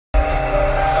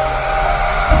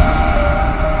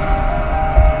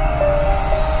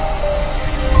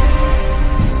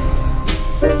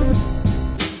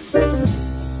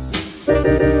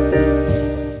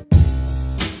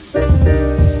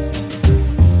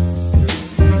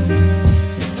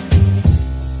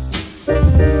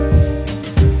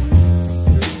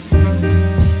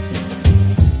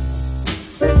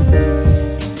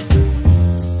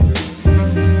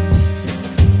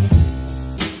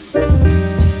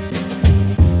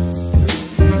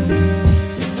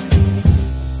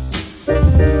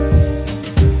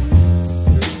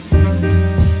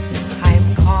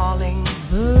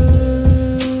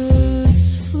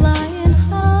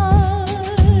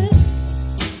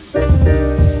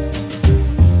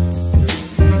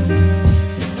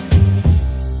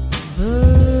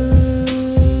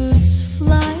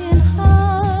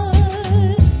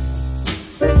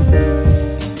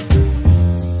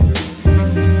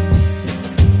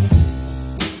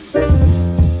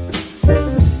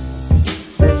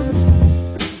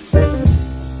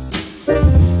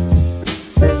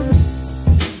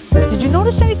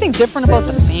anything different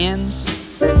about the fans?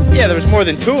 Yeah, there was more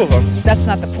than 2 of them. That's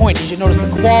not the point. Did you notice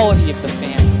the quality of the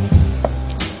fans?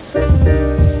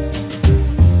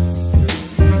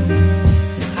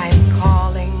 I'm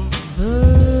calling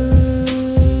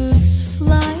birds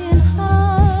flying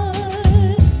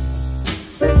high.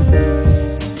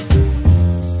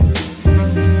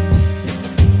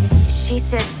 She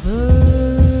said birds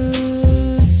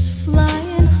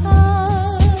flying high.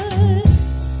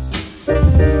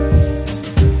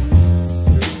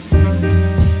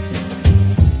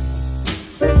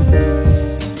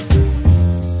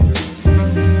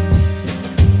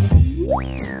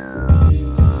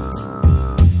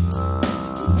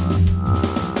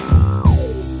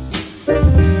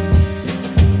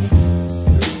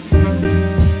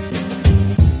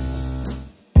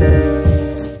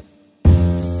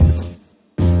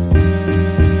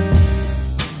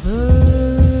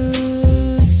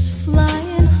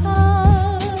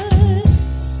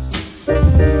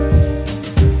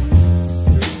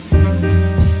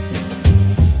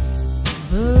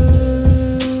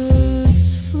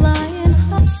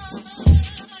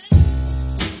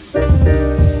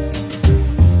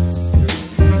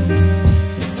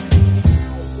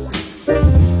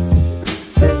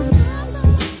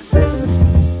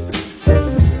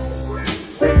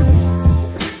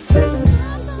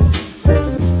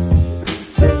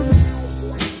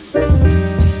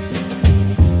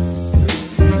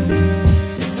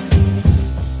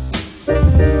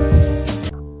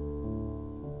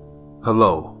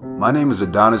 Hello, my name is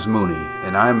Adonis Mooney,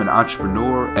 and I am an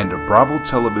entrepreneur and a Bravo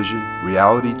Television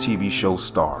reality TV show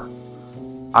star.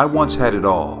 I once had it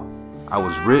all. I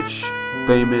was rich,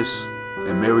 famous,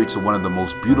 and married to one of the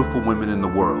most beautiful women in the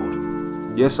world.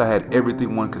 Yes, I had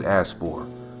everything one could ask for,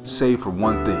 save for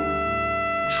one thing: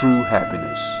 true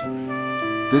happiness.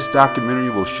 This documentary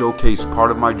will showcase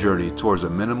part of my journey towards a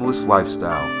minimalist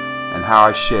lifestyle and how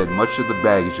I shed much of the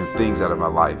baggage and things out of my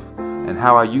life, and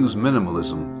how I use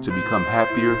minimalism to become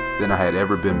happier than I had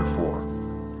ever been before.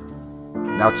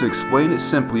 Now, to explain it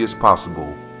simply as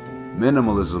possible,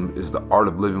 minimalism is the art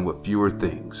of living with fewer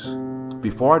things.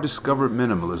 Before I discovered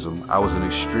minimalism, I was an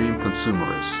extreme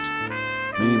consumerist,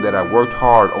 meaning that I worked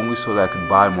hard only so that I could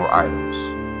buy more items.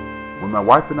 When my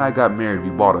wife and I got married,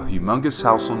 we bought a humongous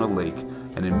house on the lake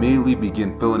and immediately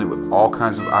began filling it with all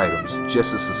kinds of items,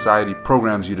 just as society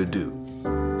programs you to do.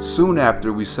 Soon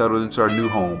after we settled into our new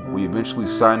home, we eventually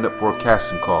signed up for a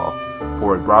casting call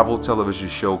for a Bravo television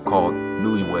show called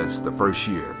Newlyweds the first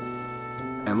year.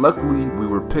 And luckily, we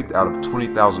were picked out of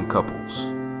 20,000 couples.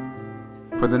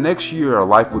 For the next year, our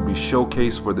life would be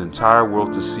showcased for the entire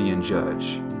world to see and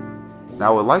judge.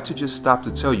 Now, I would like to just stop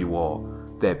to tell you all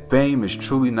that fame is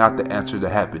truly not the answer to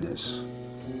happiness.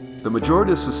 The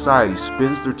majority of society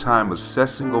spends their time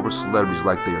obsessing over celebrities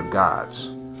like they are gods.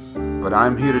 But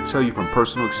I'm here to tell you from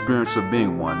personal experience of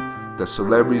being one that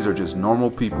celebrities are just normal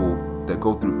people that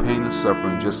go through pain and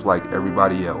suffering just like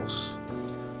everybody else.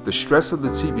 The stress of the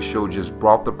TV show just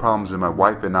brought the problems in my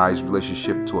wife and I's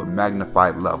relationship to a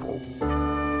magnified level.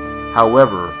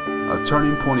 However, a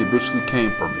turning point eventually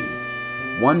came for me.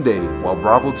 One day, while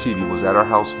Bravo TV was at our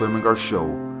house filming our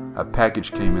show, a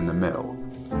package came in the mail.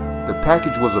 The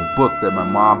package was a book that my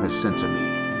mom had sent to me.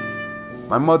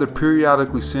 My mother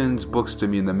periodically sends books to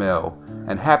me in the mail,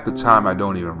 and half the time I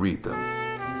don't even read them.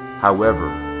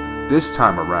 However, this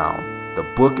time around, the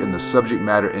book and the subject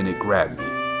matter in it grabbed me.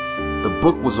 The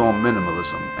book was on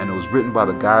minimalism, and it was written by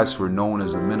the guys who are known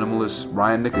as the minimalists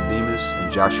Ryan Nicodemus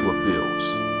and Joshua Fields.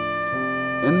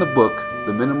 In the book,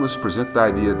 the minimalists present the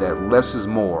idea that less is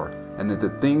more, and that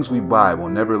the things we buy will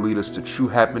never lead us to true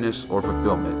happiness or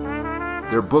fulfillment.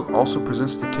 Their book also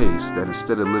presents the case that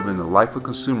instead of living a life of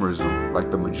consumerism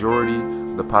like the majority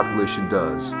of the population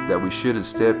does, that we should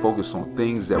instead focus on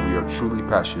things that we are truly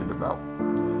passionate about.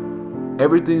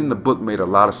 Everything in the book made a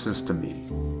lot of sense to me.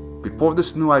 Before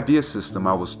this new idea system,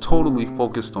 I was totally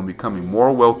focused on becoming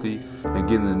more wealthy and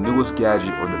getting the newest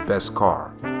gadget or the best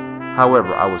car.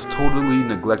 However, I was totally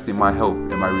neglecting my health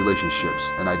and my relationships,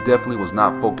 and I definitely was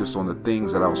not focused on the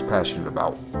things that I was passionate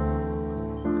about.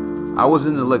 I was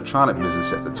in the electronic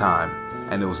business at the time,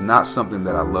 and it was not something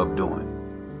that I loved doing.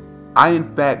 I in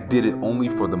fact did it only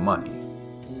for the money.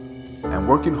 And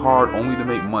working hard only to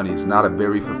make money is not a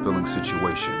very fulfilling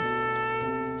situation.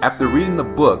 After reading the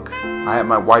book, I had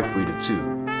my wife read it too.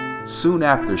 Soon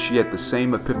after, she had the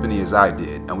same epiphany as I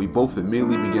did, and we both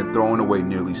immediately began throwing away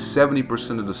nearly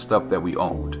 70% of the stuff that we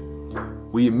owned.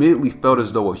 We immediately felt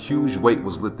as though a huge weight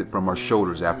was lifted from our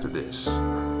shoulders after this.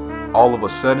 All of a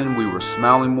sudden, we were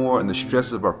smiling more, and the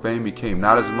stress of our fame became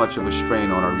not as much of a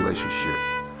strain on our relationship.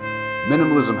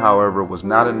 Minimalism, however, was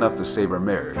not enough to save our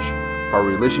marriage. our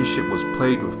relationship was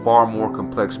plagued with far more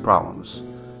complex problems.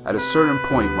 At a certain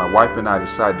point, my wife and I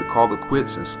decided to call it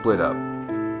quits and split up.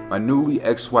 My newly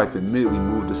ex-wife immediately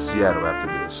moved to Seattle after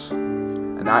this,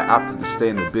 and I opted to stay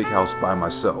in the big house by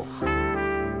myself.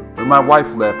 When my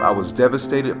wife left, I was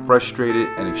devastated, frustrated,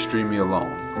 and extremely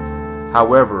alone.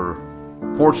 However,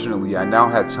 fortunately, I now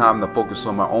had time to focus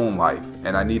on my own life,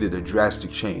 and I needed a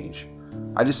drastic change.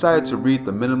 I decided to read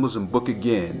the minimalism book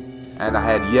again, and I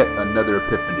had yet another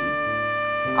epiphany.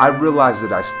 I realized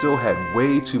that I still had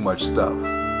way too much stuff.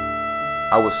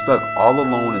 I was stuck all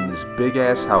alone in this big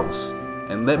ass house,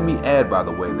 and let me add, by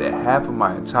the way, that half of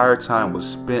my entire time was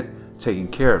spent taking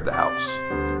care of the house.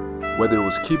 Whether it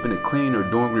was keeping it clean or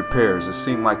doing repairs, it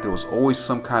seemed like there was always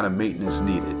some kind of maintenance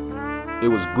needed. It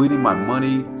was bleeding my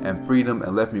money and freedom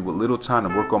and left me with little time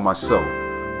to work on myself,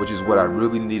 which is what I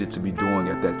really needed to be doing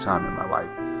at that time in my life.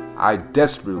 I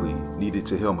desperately needed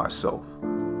to heal myself.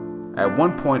 At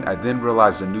one point, I then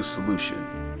realized a new solution.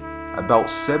 About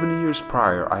 7 years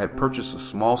prior, I had purchased a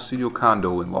small studio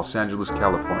condo in Los Angeles,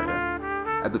 California.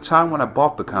 At the time when I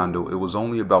bought the condo, it was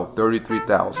only about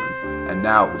 $33,000, and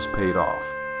now it was paid off.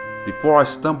 Before I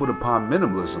stumbled upon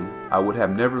minimalism, I would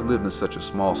have never lived in such a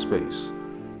small space.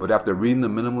 But after reading the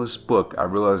minimalist book, I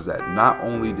realized that not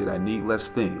only did I need less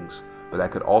things, but I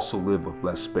could also live with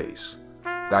less space.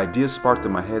 The idea sparked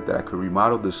in my head that I could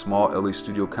remodel this small LA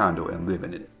studio condo and live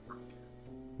in it.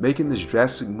 Making this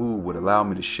drastic move would allow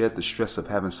me to shed the stress of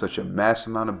having such a mass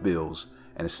amount of bills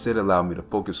and instead allow me to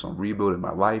focus on rebuilding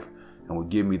my life, and would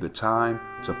give me the time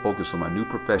to focus on my new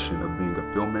profession of being a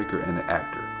filmmaker and an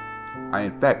actor. I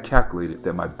in fact calculated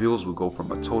that my bills would go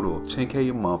from a total of $10K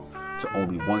a month to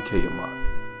only $1K a month.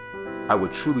 I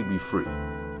would truly be free.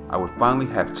 I would finally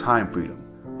have time freedom,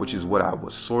 which is what I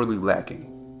was sorely lacking.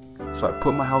 So I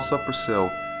put my house up for sale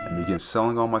and began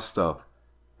selling all my stuff,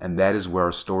 and that is where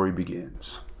our story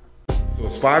begins. So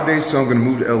it's 5 days till I'm gonna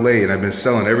move to LA, and I've been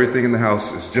selling everything in the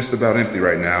house. It's just about empty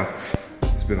right now.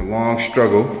 It's been a long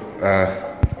struggle.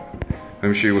 Let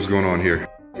me show you what's going on here.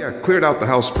 Yeah, I cleared out the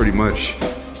house pretty much.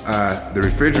 The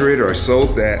refrigerator, I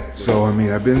sold that. So, I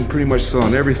mean, I've been pretty much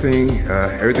selling everything.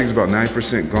 Everything's about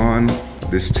 9% gone.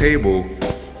 This table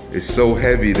is so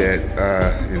heavy that,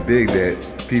 and big that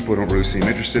people don't really seem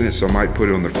interested in it. So I might put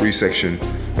it on the free section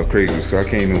of Craigslist. So I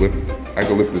can't even lift, I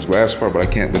can lift this glass part, but I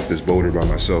can't lift this boulder by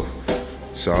myself.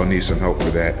 So I'll need some help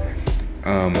for that.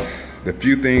 The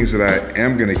few things that I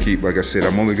am gonna keep, like I said,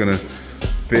 I'm only gonna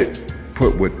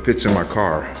put what fits in my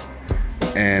car,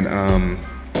 and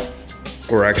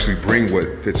or actually bring what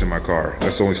fits in my car.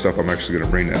 That's the only stuff I'm actually gonna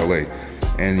bring to LA.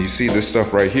 And you see this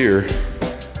stuff right here,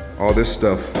 all this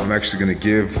stuff I'm actually gonna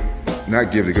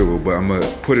not give to Google, but I'm gonna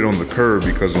put it on the curb,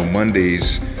 because on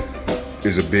Mondays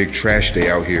is a big trash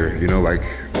day out here. You know, like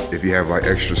if you have like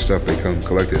extra stuff, they come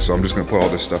collect it. So I'm just gonna put all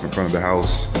this stuff in front of the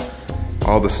house,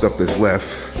 all the stuff that's left.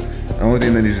 The only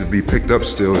thing that needs to be picked up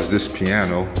still is this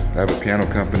piano. I have a piano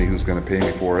company who's gonna pay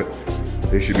me for it.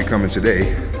 They should be coming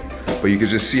today. But you can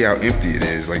just see how empty it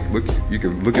is. Like, look, you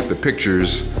can look at the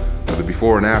pictures of the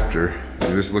before and after,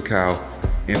 and just look how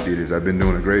empty it is. I've been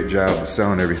doing a great job of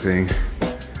selling everything,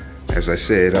 as I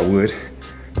said I would.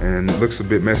 And it looks a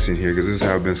bit messy in here, because this is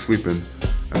how I've been sleeping.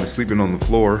 I've been sleeping on the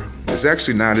floor. It's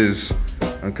actually not as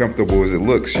uncomfortable as it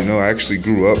looks. You know, I actually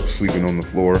grew up sleeping on the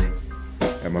floor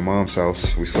at my mom's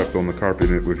house. We slept on the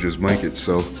carpet with just blankets.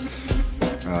 So,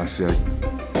 see,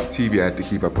 TV I had to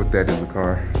keep, I put that in the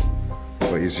car.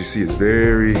 But as you see, it's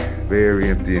very, very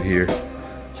empty in here.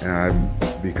 And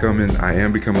I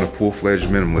am becoming a full-fledged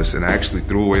minimalist. And I actually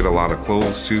threw away a lot of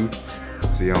clothes too.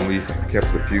 See, I only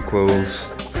kept a few clothes,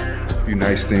 a few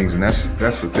nice things. And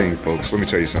that's the thing, folks. Let me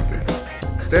tell you something.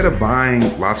 Instead of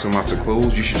buying lots and lots of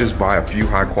clothes, you should just buy a few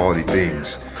high-quality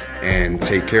things and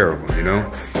take care of them, you know?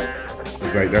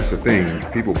 It's like, that's the thing.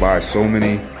 People buy so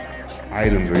many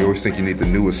items, and you always think you need the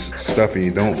newest stuff, and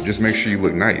you don't. Just make sure you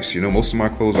look nice. You know, most of my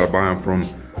clothes I buy them from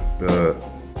the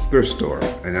thrift store,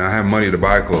 and I have money to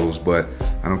buy clothes, but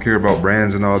I don't care about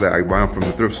brands and all that. I buy them from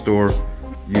the thrift store,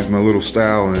 use my little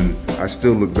style, and I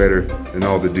still look better than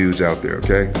all the dudes out there,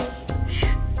 okay?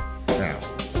 Now,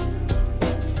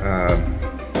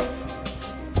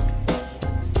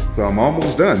 so I'm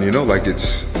almost done, you know, like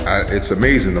it's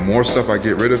amazing. The more stuff I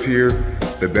get rid of here,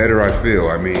 the better I feel.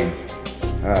 I mean,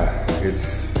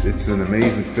 it's an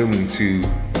amazing feeling to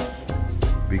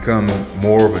become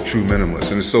more of a true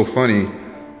minimalist. And it's so funny,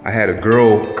 I had a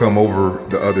girl come over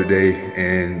the other day,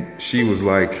 and she was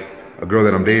like, a girl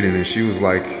that I'm dating, and she was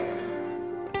like,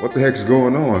 what the heck's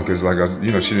going on? Because like,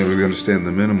 you know, she didn't really understand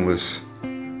the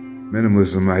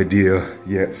minimalism idea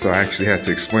yet. So I actually had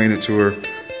to explain it to her.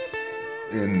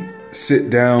 And sit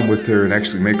down with her and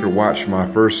actually make her watch my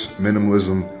first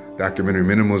minimalism documentary,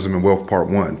 Minimalism and Wealth Part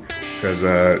 1,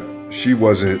 because she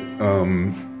wasn't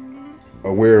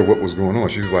aware of what was going on.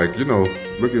 She's like, you know,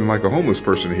 looking like a homeless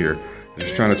person here.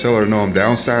 Just trying to tell her, no, I'm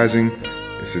downsizing.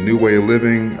 It's a new way of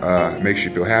living. It makes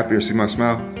you feel happier. See my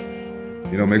smile?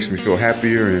 You know, it makes me feel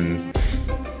happier, and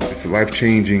it's a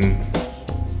life-changing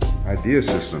idea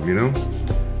system, you know?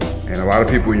 And a lot of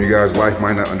people in your guys' life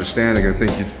might not understand. They're gonna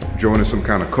think you're joining some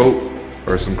kind of cult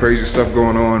or some crazy stuff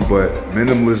going on, but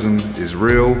minimalism is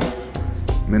real.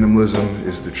 Minimalism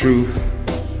is the truth.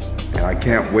 And I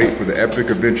can't wait for the epic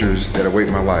adventures that await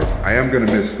my life. I am gonna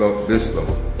miss this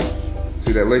though.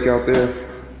 See that lake out there?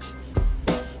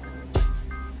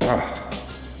 Ah,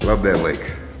 love that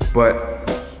lake. But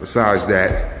besides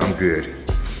that, I'm good.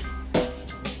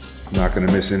 I'm not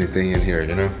gonna miss anything in here,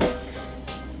 you know?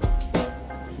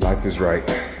 Life is right.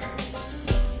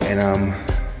 And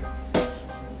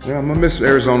yeah, I'm gonna miss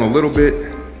Arizona a little bit,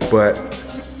 but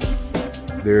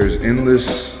there's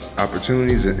endless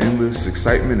opportunities and endless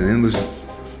excitement and endless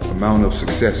amount of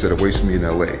success that awaits me in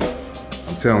LA.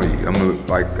 I'm telling you,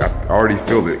 I already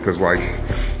feel it, because like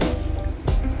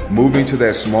moving to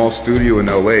that small studio in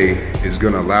LA is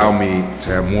gonna allow me to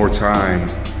have more time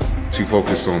to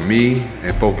focus on me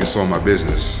and focus on my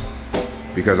business,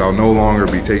 because I'll no longer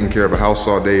be taking care of a house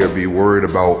all day or be worried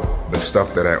about the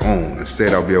stuff that I own.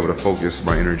 Instead, I'll be able to focus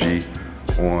my energy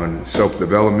on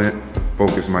self-development,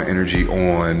 focus my energy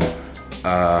on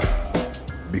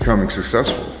becoming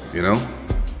successful, you know?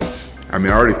 I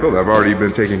mean, I already feel it. I've already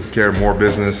been taking care of more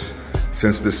business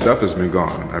since this stuff has been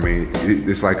gone. I mean,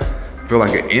 it's like, I feel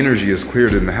like an energy is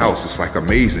cleared in the house. It's like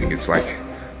amazing. It's like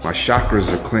my chakras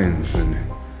are cleansed and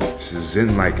this is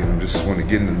zen-like, and just want to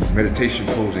get into meditation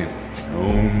posing.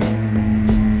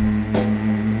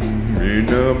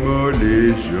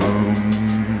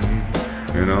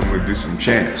 And I'm gonna do some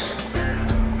chants.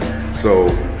 So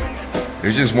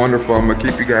it's just wonderful. I'm gonna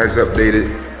keep you guys updated.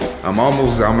 I'm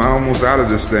almost out of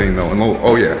this thing though. And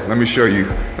oh yeah, let me show you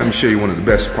one of the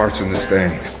best parts in this thing.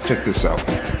 Check this out.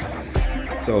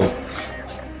 So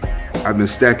I've been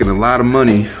stacking a lot of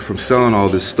money from selling all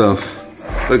this stuff.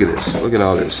 Look at this. Look at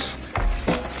all this.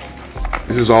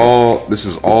 This is all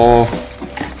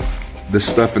the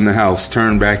stuff in the house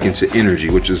turned back into energy,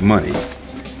 which is money.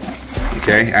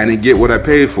 Okay, I didn't get what I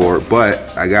paid for it,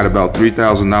 but I got about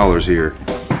 $3,000 here,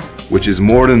 which is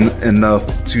more than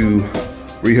enough to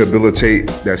rehabilitate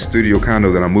that studio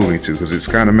condo that I'm moving to, because it's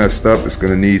kind of messed up. It's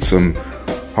gonna need some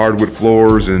hardwood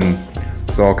floors and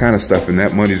it's all kind of stuff, and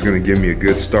that money's gonna give me a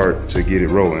good start to get it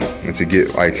rolling and to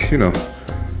get, like, you know,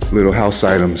 little house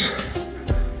items.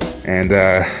 And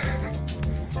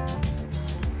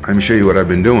let me show you what I've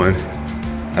been doing.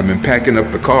 I've been packing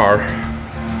up the car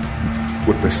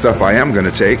with the stuff I am gonna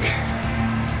take.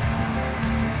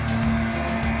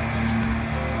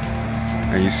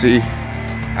 And you see,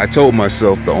 I told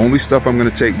myself the only stuff I'm gonna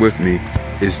take with me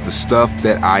is the stuff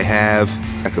that I have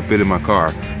that could fit in my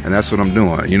car. And that's what I'm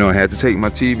doing. You know, I had to take my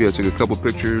TV, I took a couple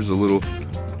pictures, a little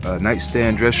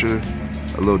nightstand dresser,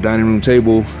 a little dining room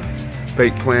table,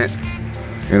 fake plant,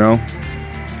 you know,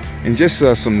 and just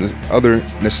some other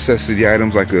necessity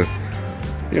items like a,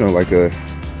 you know,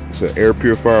 it's an air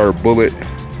purifier bullet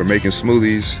for making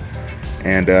smoothies.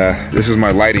 And this is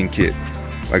my lighting kit.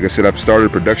 Like I said, I've started a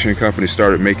production company,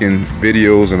 started making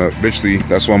videos, and eventually,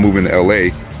 that's why I'm moving to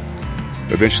LA.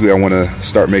 Eventually I want to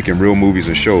start making real movies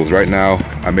and shows. Right now,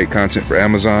 I make content for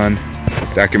Amazon,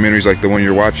 documentaries like the one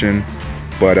you're watching,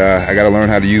 but I got to learn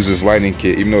how to use this lighting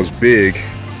kit. Even though it's big,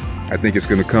 I think it's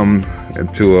going to come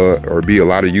into or be a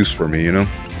lot of use for me, you know,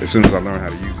 as soon as I learn how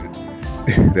to use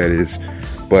it, that is.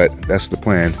 But that's the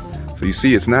plan. So you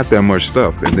see, it's not that much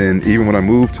stuff. And then even when I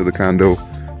move to the condo,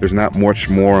 there's not much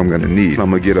more I'm gonna need. I'm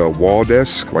gonna get a wall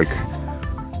desk, like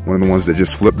one of the ones that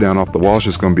just flip down off the wall. It's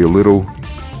just gonna be a little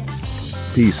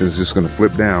piece, and it's just gonna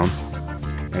flip down.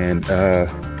 And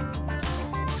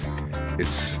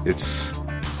it's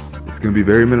gonna be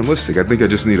very minimalistic. I think I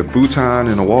just need a futon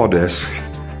and a wall desk.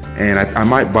 And I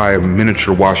might buy a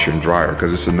miniature washer and dryer,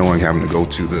 because it's annoying having to go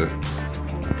to the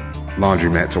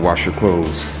laundromat to wash your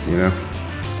clothes, you know?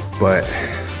 But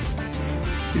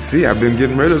you see, I've been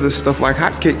getting rid of this stuff like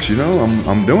hotcakes, you know?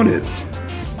 I'm doing it,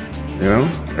 you know?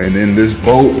 And then this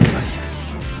boat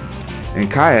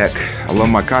and kayak, I love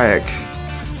my kayak.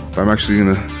 I'm actually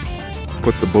gonna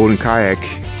put the boat and kayak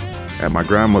at my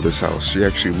grandmother's house. She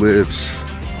actually lives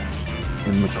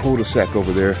in the cul-de-sac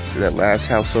over there. See that last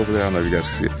house over there? I don't know if you guys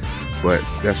can see it, but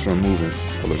that's where I'm moving.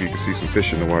 I look, you can see some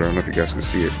fish in the water. I don't know if you guys can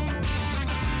see it.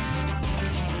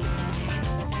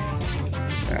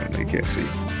 I don't know, you can't see,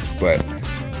 but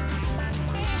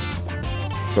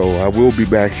So I will be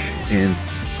back in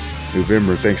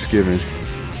November, Thanksgiving.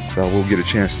 So I will get a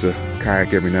chance to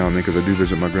kayak every now and then because I do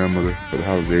visit my grandmother for the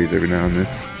holidays every now and then.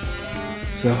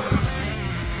 So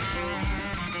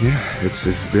yeah, it's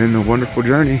been a wonderful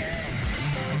journey,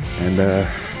 and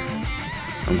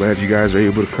I'm glad you guys are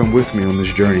able to come with me on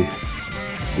this journey,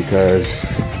 because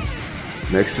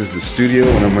next is the studio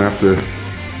and I'm gonna have to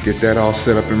get that all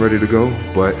set up and ready to go.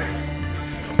 But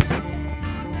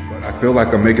I feel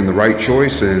like I'm making the right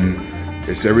choice, and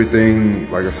it's everything.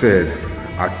 Like I said,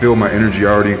 I feel my energy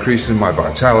already increasing, my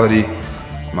vitality,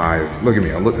 look at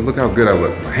me, look how good I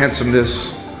look, my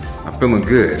handsomeness. I'm feeling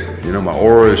good. You know, my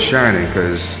aura is shining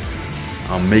because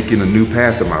I'm making a new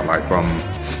path in my life. I'm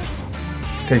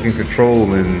taking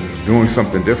control and doing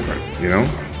something different, you know?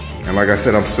 And like I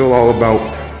said, I'm still all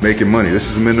about making money. This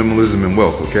is minimalism and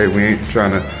wealth, okay? We're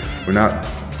not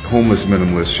homeless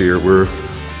minimalists here.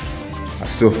 I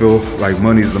still feel like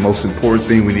money is the most important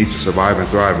thing we need to survive and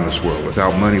thrive in this world.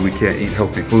 Without money, we can't eat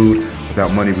healthy food.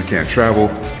 Without money, we can't travel.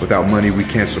 Without money, we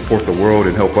can't support the world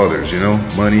and help others, you know?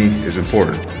 Money is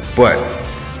important. But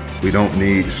we don't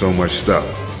need so much stuff.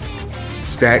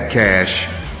 Stack cash,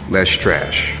 less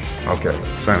trash. Okay,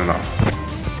 signing off.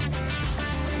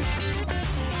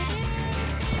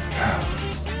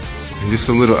 And just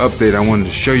a little update I wanted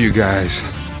to show you guys,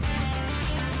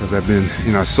 because I've been,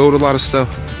 I sold a lot of stuff,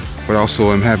 but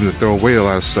also I'm having to throw away a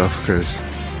lot of stuff because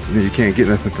you can't get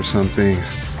nothing for some things.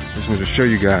 I just wanted to show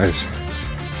you guys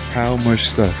how much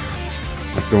stuff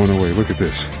I'm throwing away. Look at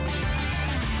this.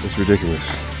 It's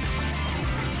ridiculous.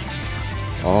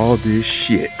 All this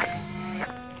shit.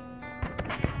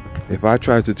 If I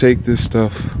tried to take this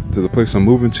stuff to the place I'm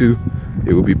moving to,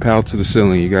 it would be piled to the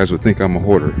ceiling. You guys would think I'm a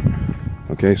hoarder.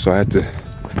 Okay, so I had to,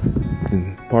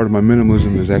 and part of my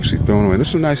minimalism is actually throwing away.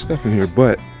 There's some nice stuff in here,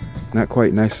 but not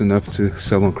quite nice enough to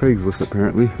sell on Craigslist,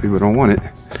 apparently. People don't want it.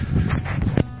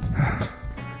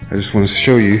 I just wanted to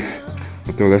show you.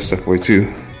 I'll throw that stuff away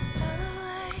too.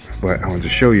 But I wanted to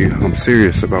show you I'm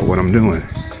serious about what I'm doing.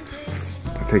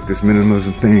 Take this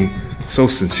minimalism thing so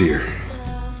sincere,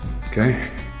 okay?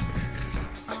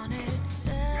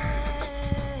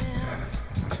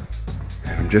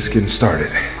 And I'm just getting started.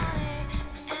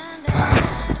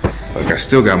 Look, I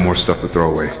still got more stuff to throw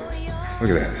away. Look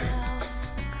at that.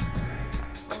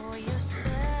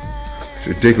 It's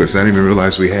ridiculous. I didn't even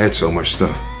realize we had so much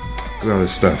stuff. Look at all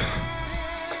this stuff.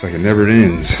 It's like it never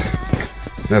ends.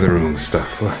 Another room with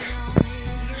stuff. Look,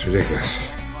 it's ridiculous.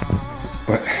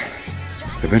 But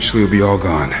eventually it'll be all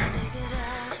gone.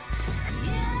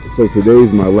 So today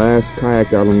is my last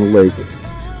kayak out on the lake.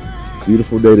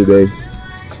 Beautiful day today.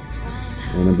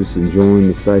 And I'm just enjoying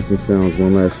the sights and sounds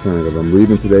one last time, because I'm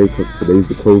leaving today. Today's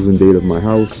the closing date of my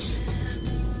house.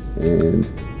 And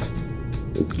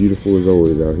it's beautiful as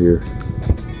always out here.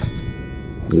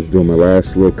 I'm just doing my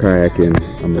last little kayak, and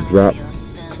I'm gonna drop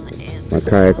my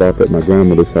kayak off at my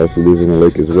grandmother's house who lives on the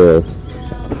lake as well.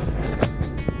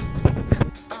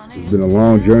 It's been a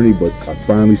long journey, but I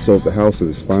finally sold the house, and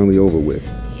it's finally over with.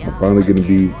 I'm finally going to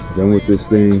be done with this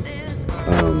thing.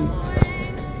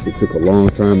 It took a long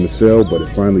time to sell, but it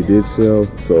finally did sell.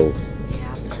 So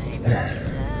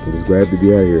I'm just glad to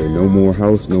be out here. No more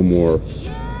house, no more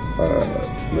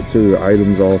material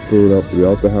items all filled up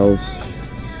throughout the house,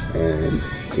 and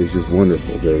it's just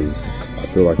wonderful because I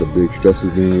feel like a big stress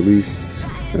is being released.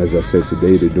 And as I said,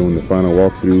 today they're doing the final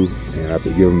walkthrough, and I have to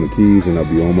give them the keys, and I'll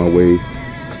be on my way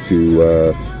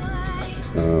to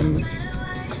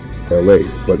LA.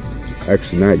 But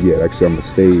actually not yet. Actually, I'm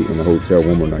gonna stay in the hotel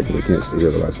one more night because I can't stay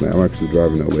here the last night. I'm actually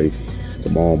driving to LA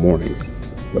tomorrow morning,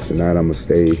 but tonight I'm gonna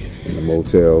stay in a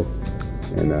motel,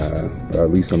 and but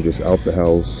at least I'm just out the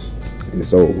house and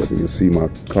it's over. You can see my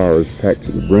car is packed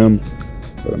to the brim,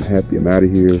 but I'm happy I'm out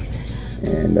of here,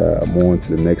 and I'm on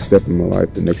to the next step in my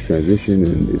life, the next transition,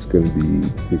 and it's gonna be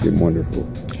freaking wonderful.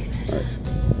 All right.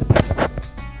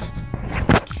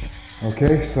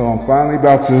 Okay, so I'm finally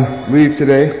about to leave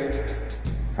today.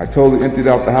 I totally emptied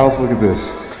out the house. Look at this.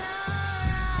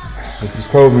 This is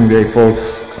closing day,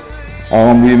 folks. All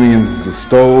I'm leaving is the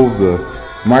stove, the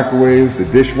microwave, the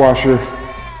dishwasher.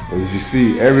 As you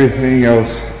see, everything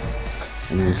else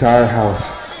in the entire house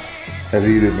has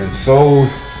either been sold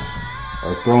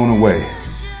or thrown away.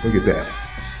 Look at that.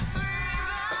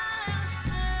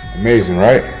 Amazing,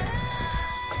 right?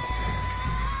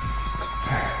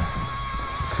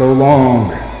 So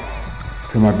long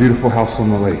to my beautiful house on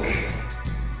the lake.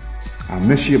 I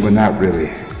miss you, but not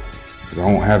really, because I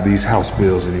won't have these house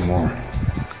bills anymore.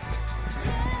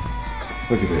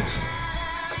 Look at this.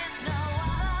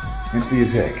 Empty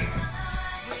as heck.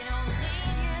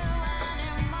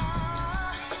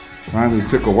 Finally, it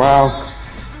took a while,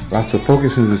 Lots of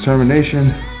focus and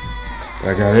determination.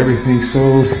 I got everything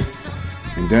sold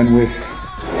and done with.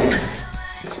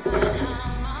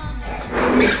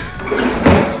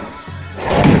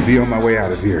 I'm gonna be on my way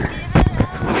out of here.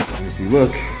 And if you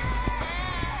look,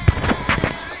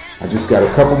 I just got a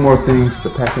couple more things to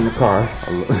pack in the car.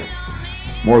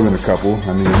 More than a couple.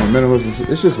 I mean, minimalism,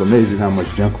 it's just amazing how much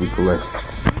junk we collect.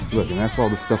 Look, and that's all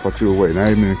the stuff I threw away,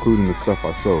 not even including the stuff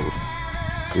I sold.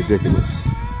 Ridiculous.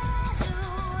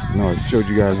 No, I showed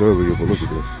you guys earlier, but look at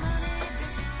this.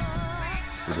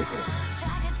 Ridiculous.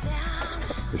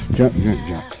 It's junk.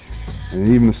 And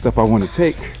even the stuff I want to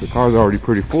take, the car's already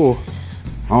pretty full.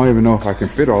 I don't even know if I can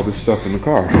fit all this stuff in the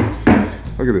car.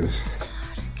 Look at this.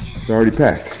 It's already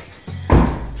packed.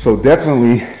 So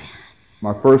definitely,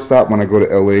 my first stop when I go to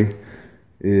LA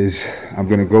is I'm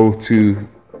gonna go to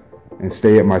and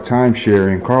stay at my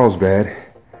timeshare in Carlsbad.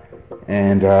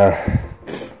 And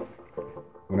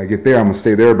when I get there, I'm gonna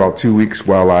stay there about 2 weeks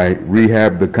while I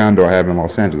rehab the condo I have in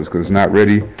Los Angeles, because it's not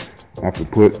ready. I have to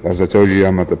put, as I told you,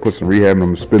 I'm gonna have to put some rehab, and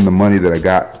I'm gonna spend the money that I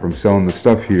got from selling the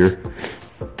stuff here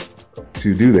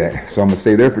to do that. So I'm gonna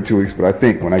stay there for 2 weeks, but I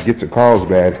think when I get to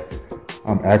Carlsbad,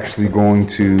 I'm actually going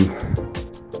to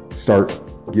start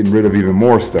getting rid of even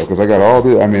more stuff, because I got all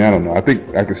the, I mean, I don't know, I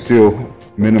think I could still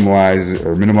minimize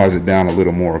it down a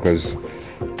little more, because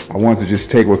I want to just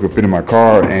take what could fit in my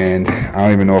car, and I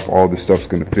don't even know if all this stuff's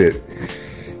gonna fit.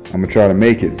 I'm gonna try to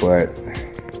make it, but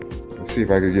let's see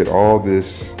if I could get all this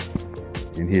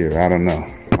in here. I don't know.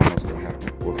 I don't know what's gonna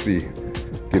happen. We'll see.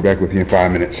 Get back with you in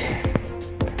 5 minutes.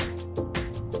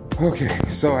 Okay,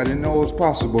 so I didn't know it was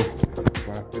possible,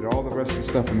 but I fit all the rest of the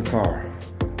stuff in the car.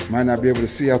 Might not be able to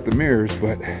see out the mirrors,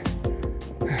 but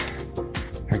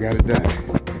I got it done.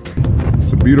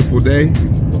 It's a beautiful day.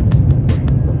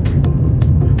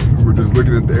 We're just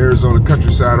looking at the Arizona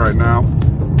countryside right now.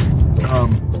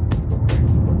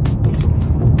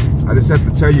 I just have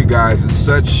to tell you guys, it's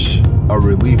such a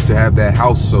relief to have that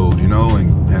house sold, you know,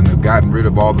 and have gotten rid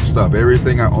of all the stuff.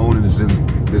 Everything I own is in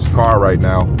this car right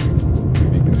now.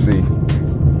 You can see.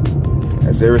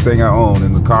 That's everything I own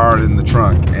in the car and in the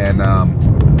trunk. And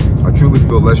I truly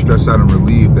feel less stressed out and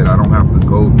relieved that I don't have to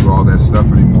go through all that stuff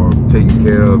anymore, taken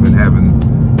care of and having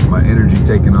my energy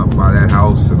taken up by that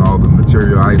house and all the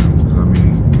material items. I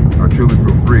mean, I truly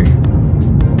feel free.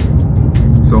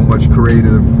 So much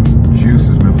creative juice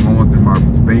has been flowing through my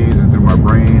veins and through my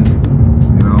brain,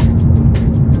 you know,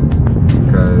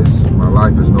 because my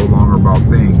life is no longer about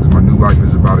things. My new life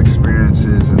is about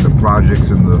experiences and the projects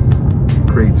and the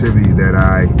creativity that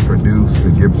I produce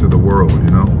and give to the world, you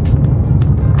know.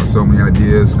 So many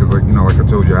ideas, because like, you know, like I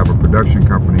told you, I have a production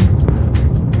company,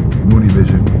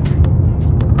 mini2FINAL,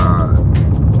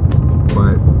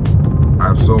 but I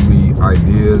have so many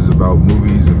ideas about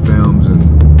movies and films and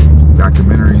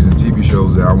documentaries and TV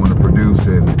shows that I want to produce,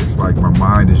 and it's like my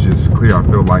mind is just clear. I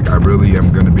feel like I really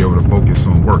am going to be able to focus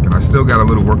on work, and I still got a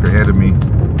little work ahead of me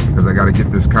because I got to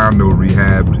get this condo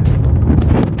rehabbed,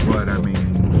 but I mean,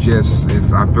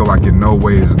 I feel like in no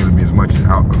way is it going to be as much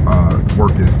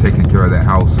work as taking care of that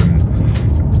house and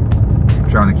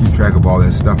trying to keep track of all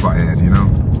that stuff I had, you know.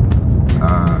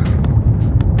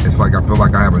 It's like I feel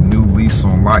like I have a new lease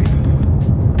on life,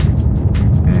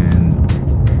 and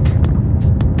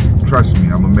trust me,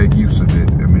 I'm gonna make use of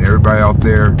it. I mean, everybody out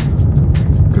there,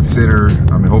 consider,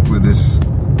 I mean, hopefully this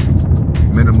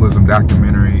minimalism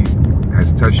documentary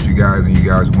has touched you guys and you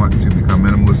guys want to become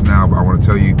minimalist now, but I want to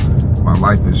tell you, my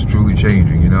life is truly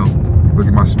changing, you know? Look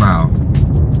at my smile.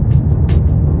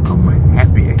 I'm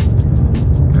happy,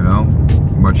 you know?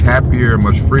 Much happier,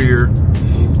 much freer.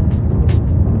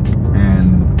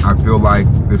 And I feel like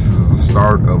this is the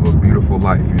start of a beautiful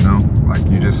life, you know? Like,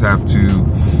 you just have to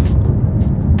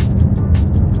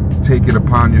take it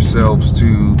upon yourselves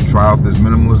to try out this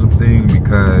minimalism thing,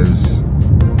 because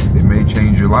it may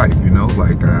change your life, you know?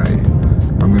 Like,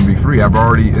 I'm gonna be free. Let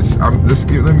me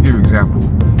give you an example.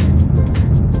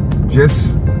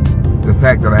 Just the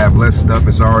fact that I have less stuff,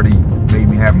 it's already made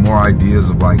me have more ideas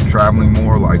of like traveling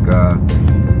more. Like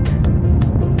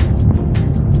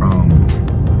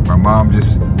my mom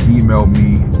just emailed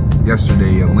me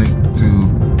yesterday a link to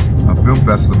a film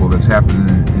festival that's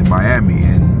happening in Miami,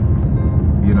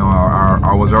 and you know,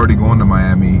 I was already going to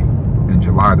Miami in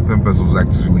July. The film festival was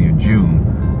actually in June.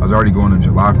 I was already going in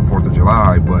July for 4th of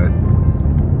July, but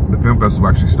the film festival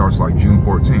actually starts like June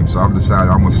 14th. So I've decided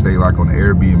I'm gonna stay like on the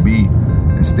Airbnb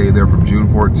and stay there from June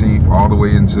 14th all the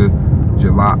way into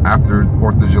July, after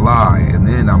 4th of July. And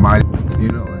then I might, you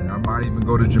know, and I might even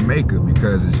go to Jamaica,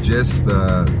 because it's just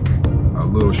a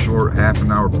little short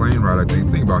half-an-hour plane ride. I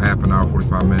think about half an hour,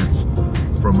 45 minutes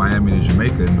from Miami to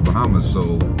Jamaica in the Bahamas,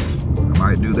 so I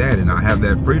might do that. And I have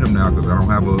that freedom now because I don't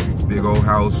have a big old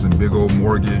house and big old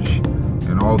mortgage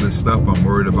and all this stuff I'm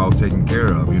worried about taking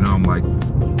care of. You know, I'm like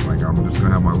I'm just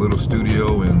gonna have my little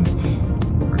studio, and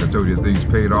like I told you, things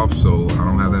paid off, so I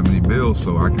don't have that many bills,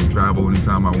 so I can travel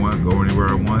anytime I want, go anywhere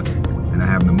I want, and I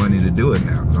have the money to do it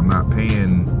now because I'm not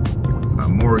paying a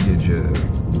mortgage,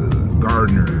 the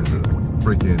gardener, the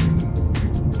freaking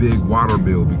big water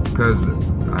bill because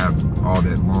I have all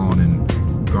that lawn and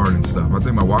garden stuff. I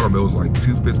think my water bill is like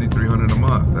 $250, $300 a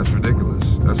month. That's ridiculous.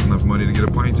 That's enough money to get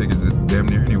a plane ticket to damn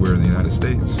near anywhere in the United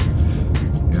States.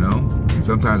 You know, and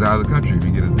sometimes out of the country if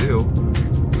you get a deal.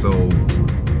 So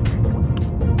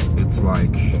it's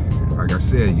like I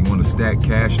said, you want to stack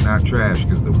cash, not trash,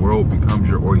 because the world becomes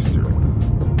your oyster.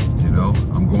 You know,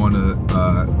 I'm going to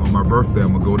on my birthday,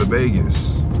 I'm gonna go to Vegas.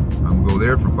 I'm gonna go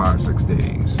there for 5-6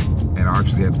 days, and I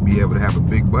actually have to be able to have a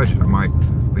big budget. I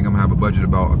think I'm gonna have a budget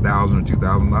about $1,000 or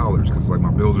 $2,000 because like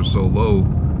my bills are so low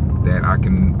that I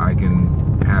can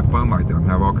have fun like that. I'm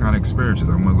gonna have all kind of experiences.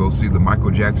 I'm gonna go see the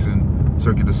Michael Jackson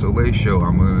Cirque du Soleil show.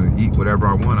 I'm gonna eat whatever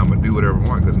I want. I'm gonna do whatever I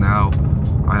want because now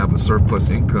I have a surplus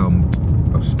income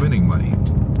of spending money.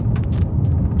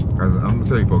 I'm gonna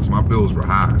tell you folks, my bills were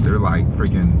high. They're like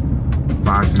freaking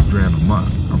 $5-6 grand a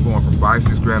month. I'm going from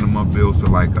 $5-6 grand a month bills to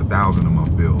like $1,000 a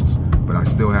month bills. But I'm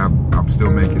still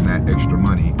making that extra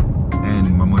money,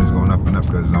 and my money's going up and up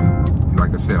because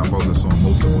like I said, I focus on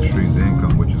multiple streams of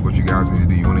income, which is what you guys need to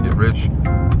do. You want to get rich?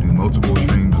 Do multiple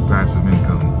streams of passive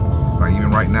income. Like even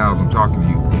right now, as I'm talking to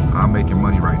you, I'm making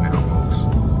money right now, folks.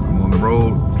 I'm on the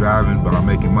road driving, but I'm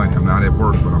making money. I'm not at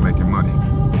work, but I'm making money.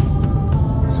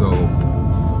 So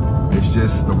it's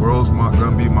just the world's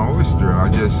gonna be my oyster.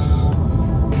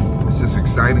 It's just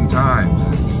exciting times.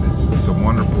 It's a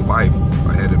wonderful life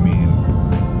ahead of me,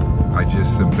 and I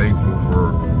just am thankful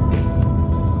for.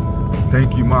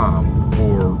 Thank you, Mom,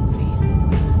 for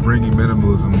bringing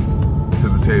minimalism to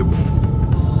the table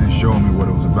and showing me what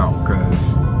it was about, because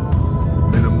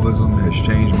minimalism has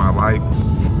changed my life,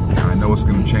 and I know it's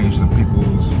going to change some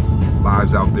people's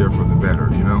lives out there for the better,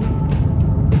 you know?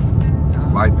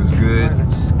 Life is good,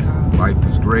 life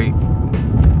is great,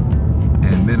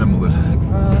 and minimalism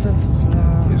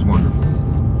is wonderful.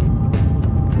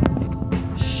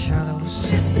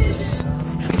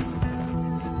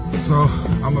 So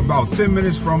I'm about 10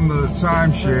 minutes from the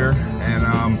timeshare, and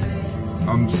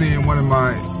I'm seeing one of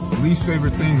my least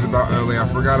favorite things about LA. I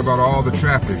forgot about all the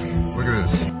traffic. Look at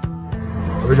this.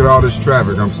 Look at all this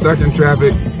traffic. I'm stuck in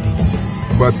traffic,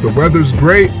 but the weather's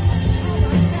great,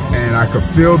 and I could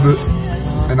feel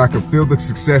the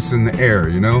success in the air.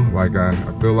 You know, like I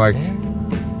feel like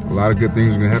a lot of good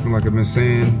things are gonna happen, like I've been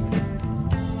saying.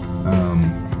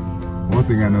 One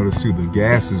thing I noticed too, the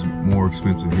gas is more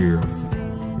expensive here.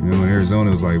 You know, in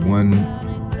Arizona, it's like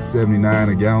 $1.79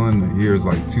 a gallon. Here it's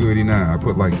like $2.89. I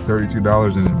put like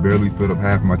 $32 and it barely filled up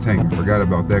half my tank. I forgot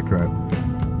about that crap.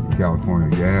 In California,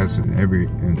 gas and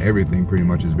everything pretty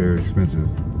much is very expensive.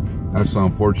 That's so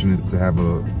unfortunate to have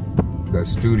that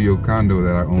studio condo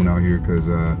that I own out here, because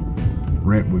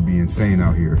rent would be insane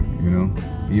out here. You know,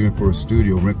 even for a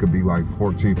studio, rent could be like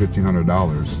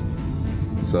 $1,400–1,500.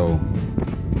 So,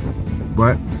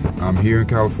 but I'm here in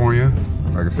California.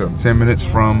 Like I said, I'm 10 minutes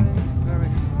from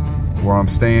where I'm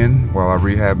staying while I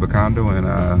rehab the condo, and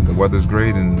the weather's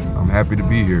great, and I'm happy to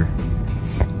be here.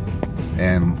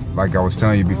 And like I was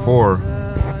telling you before,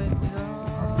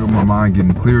 I feel my mind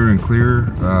getting clearer and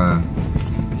clearer.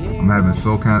 I'm having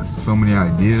so many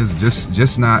ideas,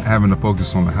 just not having to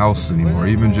focus on the house anymore.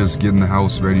 Even just getting the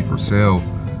house ready for sale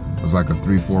was like a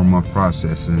 3-4 month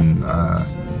process, and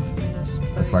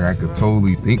it's like I could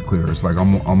totally think clear. It's like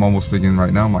I'm almost thinking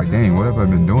right now, I'm like, dang, what have I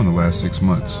been doing the last 6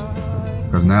 months?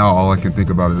 Because now all I can think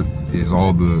about is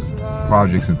all the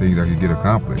projects and things I could get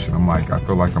accomplished. And I'm like, I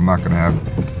feel like I'm not going to have,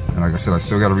 and like I said, I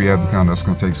still got to rehab the condo. That's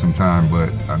going to take some time, but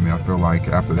I mean, I feel like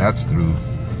after that's through,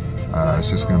 it's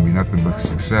just going to be nothing but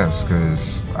success, because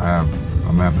I'm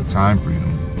going to have the time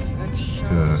freedom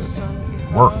to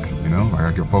work, you know? Like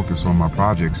I can focus on my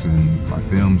projects and my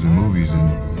films and movies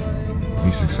and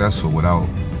be successful without,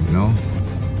 you know,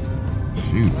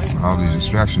 shoot, all these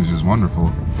distractions is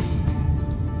wonderful.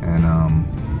 And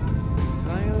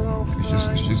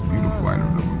it's just beautiful. I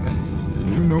don't know,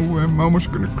 you know, when mama's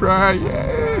gonna cry,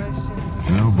 yeah,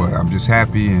 you know, but I'm just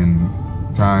happy, and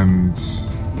times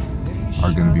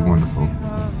are gonna be wonderful.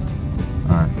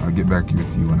 All right, I'll get back with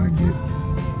you when I get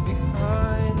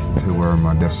to where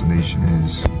my destination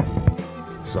is.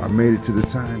 So I made it to the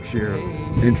timeshare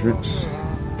entrance.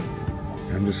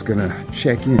 I'm just gonna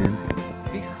check in.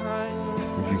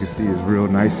 As you can see, it's real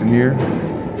nice in here.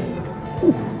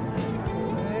 Whew.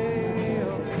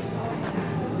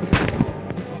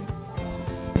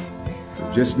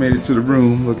 Just made it to the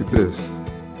room. Look at this.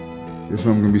 This is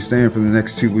where I'm gonna be staying for the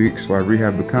next 2 weeks while I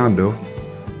rehab the condo.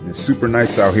 It's super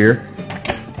nice out here.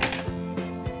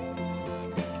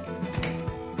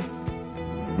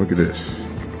 Look at this.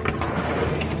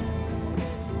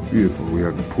 Beautiful. We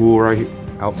have the pool right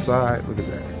outside. Look at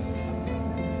that.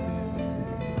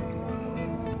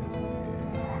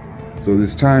 So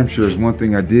this timeshare is one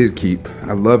thing I did keep.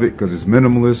 I love it because it's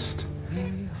minimalist.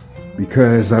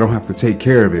 Because I don't have to take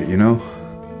care of it, you know?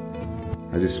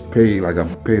 I just pay, like I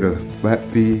paid a flat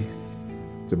fee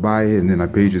to buy it, and then I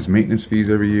pay just maintenance fees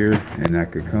every year, and I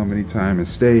could come anytime and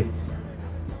stay.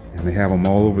 And they have them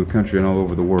all over the country and all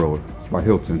over the world. It's by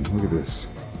Hilton. Look at this.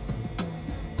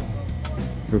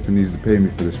 Hilton needs to pay me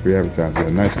for this free advertising. Got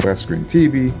a nice flat screen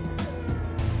TV.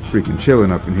 Freaking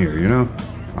chilling up in here, you know?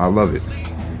 I love it.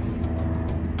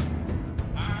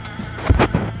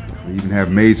 They even have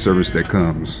maid service that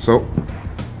comes. So,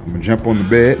 I'm gonna jump on the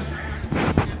bed.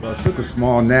 Well, I took a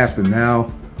small nap, and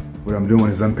now what I'm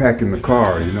doing is unpacking the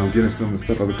car, you know, getting some of the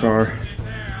stuff out of the car.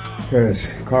 Because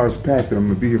the car's packed and I'm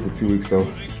gonna be here for 2 weeks, so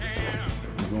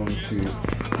I'm going to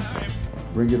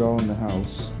bring it all in the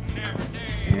house.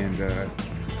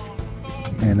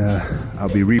 And I'll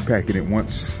be repacking it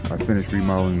once I finish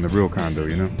remodeling the real condo,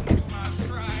 you know?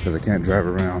 Because I can't drive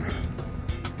around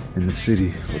in the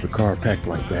city with a car packed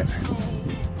like that.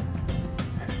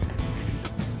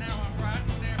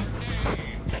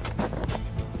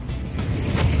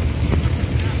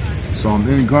 So I'm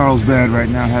in Carlsbad right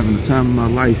now, having the time of my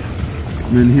life.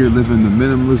 I'm in here living the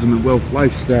minimalism and wealth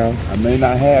lifestyle. I may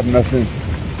not have nothing,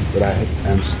 but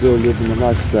I'm still living the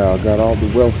lifestyle. I got all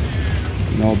the wealth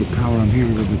and all the power. I'm here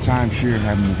with the timeshare,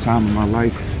 having the time of my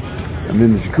life. I'm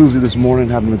in the jacuzzi this morning,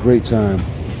 having a great time.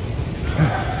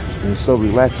 And it's so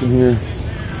relaxing here.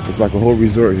 It's like a whole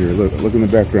resort here. Look in the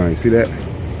background. You see that?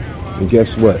 And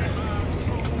guess what?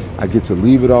 I get to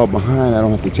leave it all behind. I don't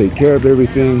have to take care of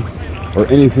everything or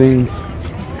anything.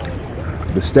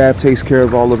 The staff takes care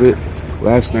of all of it.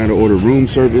 Last night I ordered room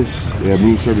service. They have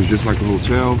room service just like a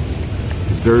hotel.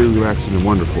 It's very relaxing and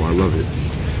wonderful. I love it.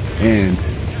 And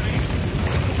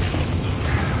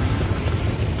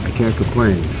I can't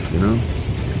complain, you know?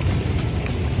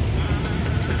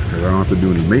 Because I don't have to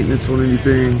do any maintenance on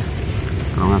anything.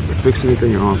 I don't have to fix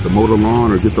anything. I don't have to mow the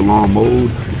lawn or get the lawn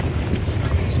mowed.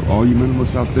 So all you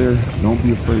minimalists out there, don't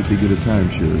be afraid to get a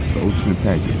timeshare. It's the ultimate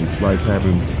package. It's like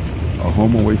having a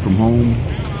home away from home.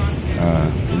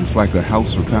 And it's like a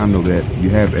house or condo that you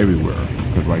have everywhere.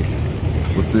 Because like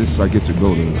with this, I get to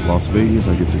go to Las Vegas.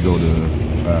 I get to go to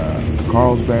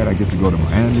Carlsbad. I get to go to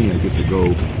Miami. I get to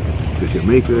go to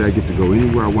Jamaica. I get to go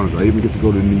anywhere I want to go. I even get to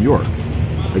go to New York.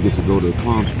 I get to go to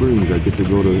Palm Springs. I get to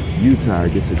go to Utah. I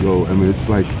get to go. I mean, it's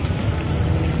like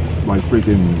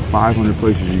freaking 500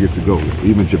 places you get to go.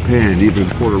 Even Japan, even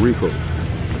Puerto Rico,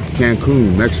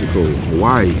 Cancun, Mexico,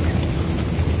 Hawaii.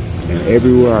 And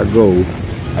everywhere I go,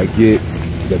 I get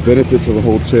the benefits of a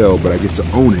hotel, but I get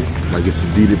to own it like it's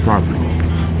a deeded property.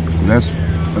 And that's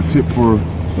a tip for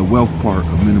the wealth part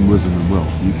of minimalism and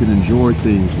wealth. You can enjoy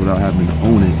things without having to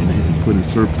own it and put in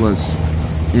surplus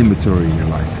inventory in your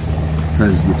life.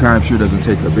 Because the timeshare doesn't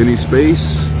take up any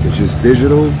space. It's just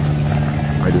digital.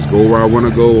 I just go where I want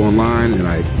to go online and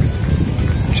I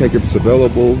check if it's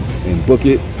available and book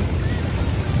it.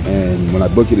 And when I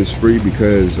book it, it's free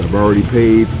because I've already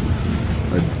paid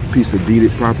a piece of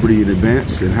deeded property in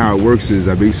advance. And how it works is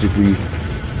I basically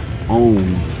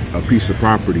own a piece of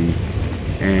property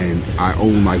and I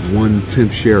own like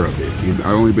 1/10 share of it.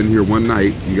 I've only been here one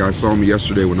night. You guys saw me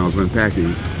yesterday when I was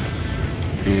unpacking,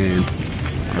 and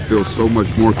I feel so much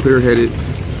more clear-headed.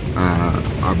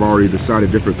 I've already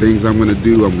decided different things I'm gonna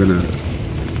do. I'm gonna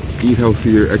eat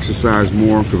healthier, exercise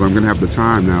more, because I'm gonna have the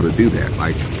time now to do that.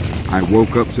 Like, I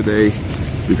woke up today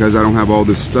because I don't have all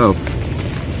this stuff.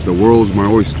 The world's my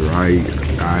oyster. I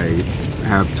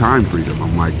have time freedom.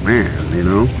 I'm like, man, you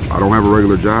know, I don't have a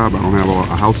regular job. I don't have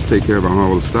a house to take care of. I don't have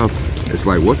all the stuff. It's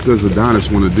like, what does Adonis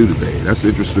want to do today? That's an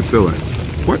interesting feeling.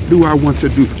 What do I want to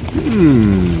do?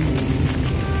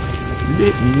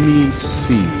 Let me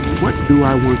see. What do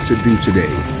I want to do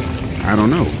today? I don't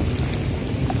know.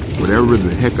 Whatever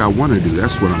the heck I want to do,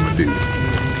 that's what I'm going to do.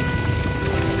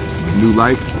 My new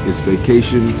life is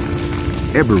vacation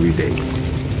every day.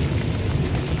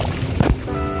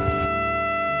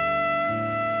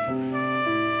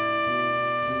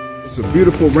 It's a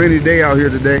beautiful rainy day out here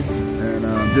today,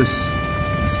 and just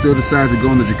still decided to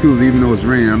go in the jacuzzi even though it's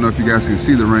raining. I don't know if you guys can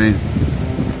see the rain,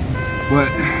 but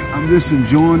I'm just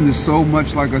enjoying this so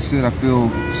much. Like I said, I feel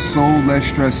so less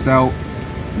stressed out,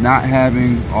 not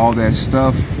having all that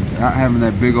stuff, not having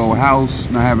that big old house,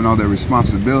 not having all that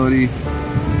responsibility.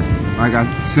 like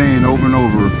I'm saying over and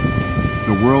over,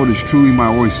 the world is truly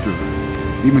my oyster.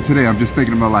 Even today, I'm just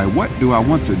thinking about like, what do I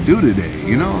want to do today?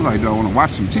 You know, like, do I want to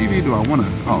watch some TV? Do I want to,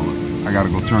 oh, look, I got to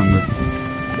go turn the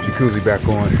jacuzzi back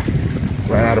on.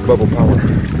 Ran out of bubble power.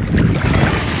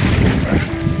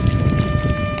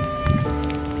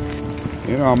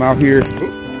 You know, I'm out here,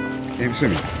 can't even see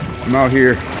me. I'm out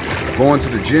here going to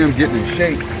the gym, getting in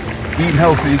shape, eating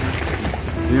healthy,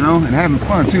 you know, and having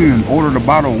fun too, and ordering a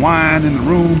bottle of wine in the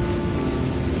room.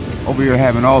 Over here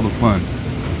having all the fun.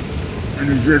 And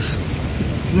it's just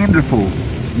wonderful.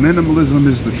 Minimalism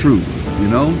is the truth, you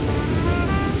know?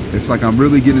 It's like I'm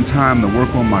really getting time to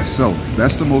work on myself.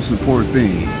 That's the most important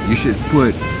thing. You should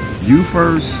put you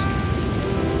first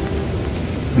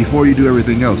before you do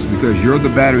everything else, because you're the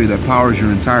battery that powers your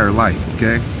entire life,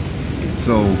 okay?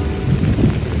 So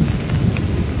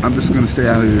I'm just gonna stay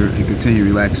out here and continue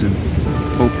relaxing.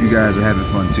 Hope you guys are having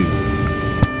fun too.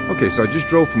 Okay, so I just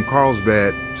drove from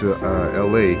Carlsbad to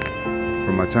LA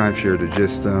for my timeshare to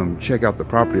just check out the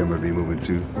property I'm gonna be moving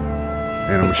to.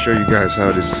 And I'm gonna show you guys how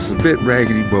it is. It's a bit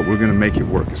raggedy, but we're gonna make it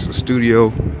work. It's a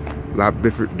studio, a lot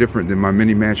different than my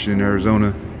mini mansion in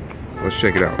Arizona. Let's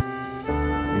check it out.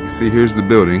 You can see here's the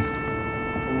building.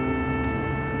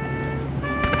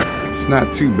 It's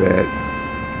not too bad,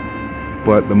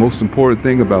 but the most important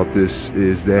thing about this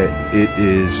is that it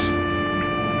is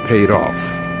paid off,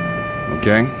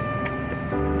 okay?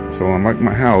 So unlike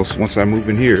my house, once I move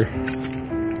in here,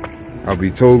 I'll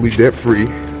be totally debt-free,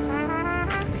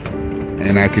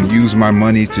 and I can use my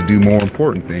money to do more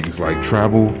important things like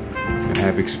travel and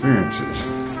have experiences.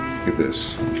 Look at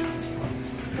this.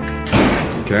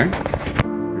 Okay,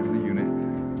 here's the unit.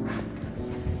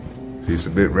 See, it's a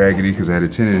bit raggedy because I had a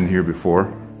tenant in here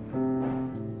before.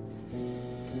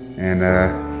 And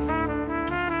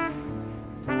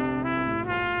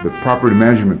the property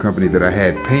management company that I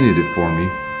had painted it for me,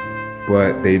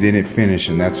 but they didn't finish,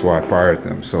 and that's why I fired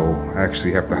them. So I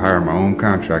actually have to hire my own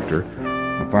contractor.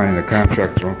 I'm finding a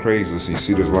contractor on Craigslist. You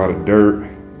see there's a lot of dirt.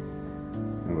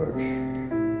 And look,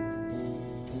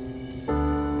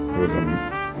 there was a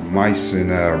mice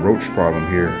and roach problem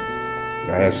here.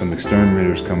 I have some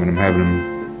exterminators coming. I'm having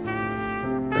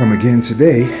them come again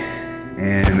today.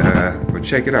 And but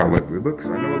check it out. Look, it looks,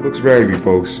 I know it looks raggedy,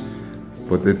 folks,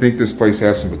 but they think this place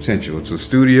has some potential. It's a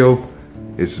studio.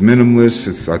 It's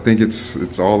minimalist. I think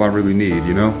it's all I really need,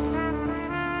 you know?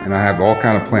 And I have all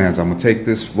kind of plans. I'm gonna take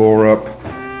this floor up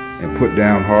and put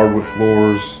down hardwood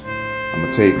floors. I'm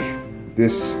gonna take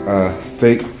this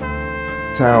fake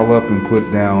tile up and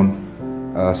put down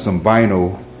some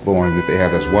vinyl flooring that they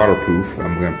have that's waterproof.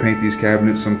 I'm gonna paint these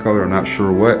cabinets some color, I'm not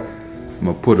sure what. I'm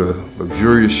gonna put a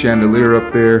luxurious chandelier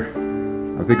up there.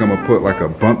 I think I'm gonna put like a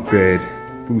bunk bed,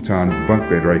 futon bunk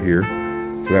bed right here.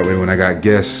 So that way when I got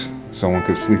guests, someone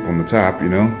could sleep on the top, you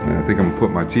know? And I think I'm gonna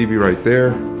put my TV right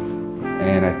there.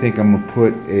 And I think I'm gonna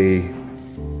put a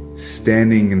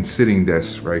standing and sitting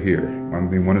desk right here. I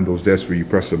mean, one of those desks where you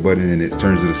press a button and it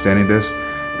turns into a standing desk.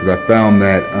 Because I found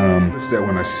that, that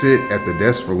when I sit at the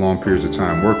desk for long periods of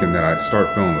time working, that I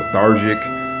start feeling lethargic,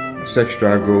 my sex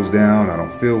drive goes down, I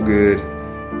don't feel good,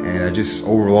 and I just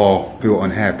overall feel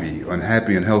unhappy,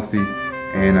 unhealthy.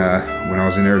 And when I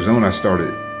was in Arizona,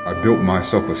 I built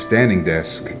myself a standing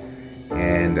desk,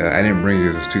 and I didn't bring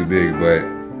it because it's too big, but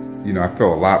you know, I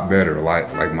felt a lot better,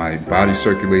 like my body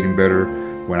circulating better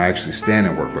when I actually stand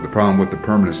and work. But the problem with the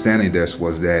permanent standing desk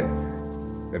was that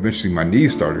eventually my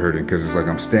knees started hurting because it's like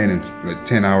I'm standing like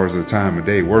 10 hours at a time a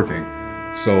day working.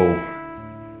 So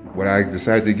what I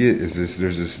decided to get is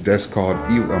there's this desk called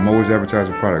Evo. I'm always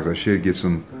advertising products. I should get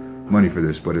some money for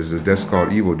this, but it's a desk called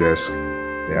Evo Desk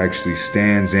that actually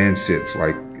stands and sits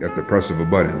like at the press of a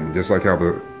button. Just like how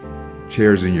the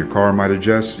chairs in your car might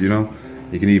adjust, you know?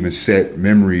 You can even set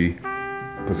memory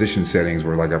position settings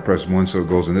where like I press 1 so it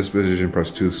goes in this position, press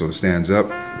 2 so it stands up.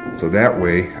 So that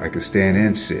way I can stand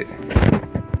and sit.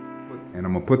 And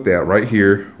I'm gonna put that right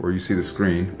here where you see the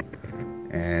screen.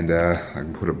 And I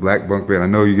can put a black bunk bed. I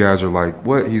know you guys are like,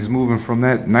 what? He's moving from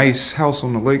that nice house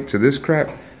on the lake to this crap?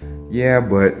 Yeah,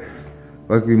 but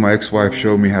luckily my ex-wife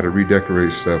showed me how to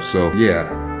redecorate stuff. So yeah,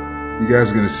 you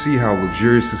guys are gonna see how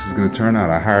luxurious this is gonna turn out.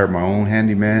 I hired my own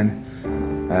handyman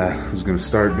who's gonna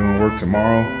start doing work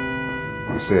tomorrow.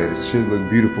 Like I said, it should look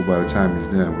beautiful by the time he's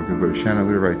done. We're gonna put a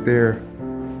chandelier right there.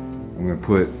 I'm gonna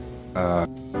put all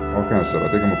kinds of stuff.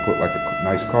 I think I'm gonna put like a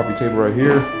nice coffee table right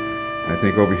here. And I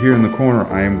think over here in the corner,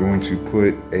 I am going to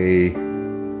put a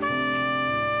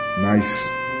nice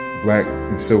black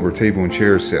and silver table and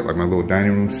chair set, like my little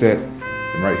dining room set.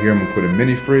 And right here, I'm gonna put a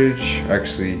mini fridge.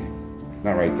 Actually,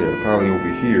 not right there, probably over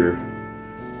here.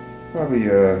 Probably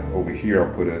over here,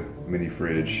 I'll put a mini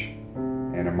fridge.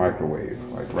 and a microwave,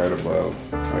 like right above,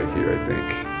 right here, I think.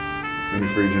 Mini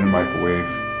fridge and a microwave.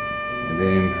 And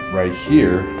then right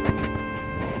here,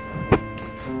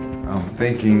 I'm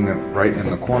thinking that right in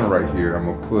the corner right here, I'm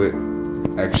gonna put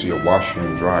actually a washer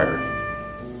and dryer.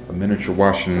 A miniature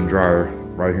washer and dryer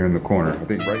right here in the corner. I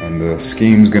think right. And the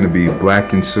scheme's gonna be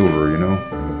black and silver, you know?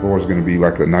 And the floor is gonna be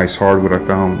like a nice hardwood I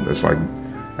found that's like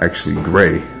actually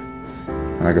gray.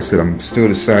 And like I said, I'm still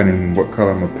deciding what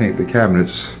color I'm gonna paint the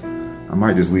cabinets. I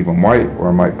might just leave them white, or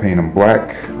I might paint them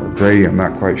black or gray. I'm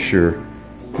not quite sure.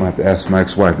 I'm gonna have to ask my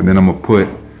ex-wife. And then I'm gonna put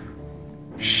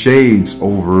shades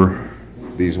over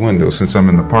these windows. Since I'm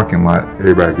in the parking lot,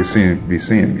 everybody can be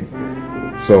seeing me.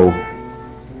 So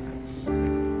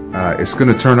it's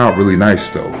gonna turn out really nice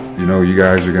though. You know, you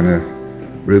guys are gonna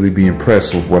really be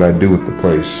impressed with what I do with the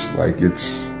place. Like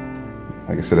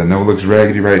I said, I know it looks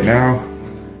raggedy right now,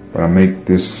 but I make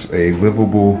this a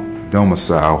livable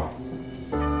domicile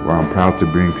where I'm proud to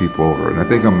bring people over. And I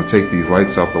think I'm gonna take these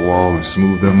lights off the wall and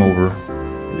smooth them over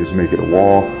and just make it a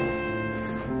wall.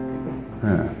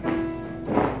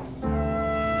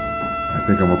 I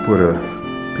think I'm gonna put a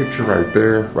picture right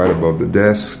there, right above the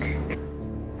desk.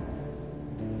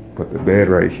 Put the bed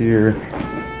right here.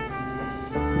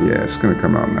 Yeah, it's gonna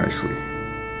come out nicely.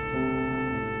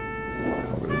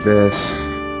 Over the desk.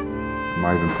 I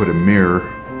might even put a mirror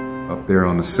up there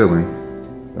on the ceiling.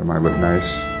 That might look nice.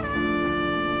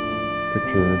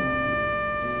 Picture.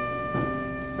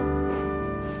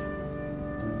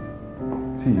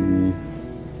 TV.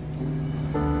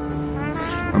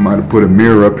 I might have put a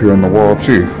mirror up here on the wall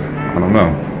too. I don't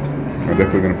know. I'm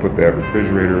definitely gonna put that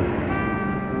refrigerator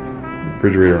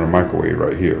and a microwave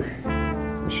right here.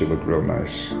 It should look real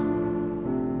nice.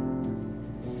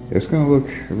 It's gonna look,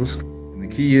 and the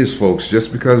key is, folks,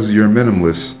 just because you're a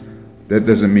minimalist, that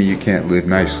doesn't mean you can't live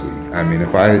nicely. I mean,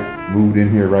 if I moved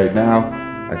in here right now,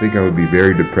 I think I would be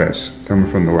very depressed, coming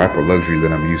from the lack of luxury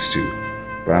that I'm used to.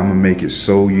 But I'm gonna make it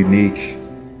so unique,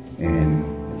 and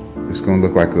it's gonna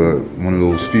look like one of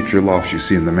those future lofts you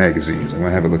see in the magazines. I'm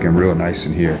gonna have it looking real nice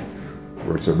in here,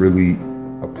 where it's a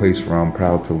place where I'm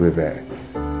proud to live at.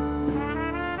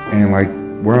 And like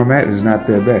where I'm at is not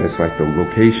that bad. It's like the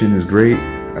location is great.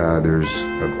 There's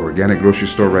an organic grocery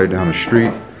store right down the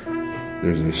street.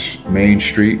 There's this main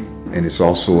street, and it's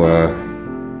also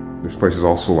this place is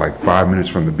also like 5 minutes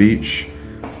from the beach.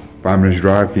 5 minutes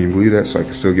drive, can you believe that? So I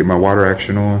can still get my water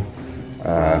action on.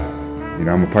 You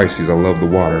know, I'm a Pisces, I love the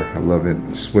water. I love it,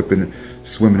 swimming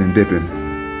and dipping.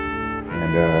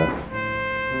 And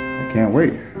I can't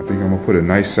wait. I think I'm gonna put a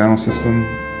nice sound system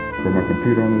for my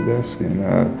computer on the desk, and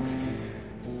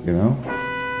you know,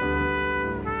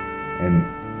 and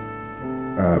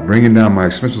bringing down my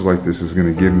expenses like this is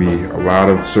gonna give me a lot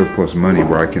of surplus money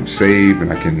where I can save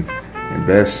and I can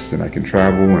invest and I can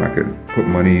travel and I can put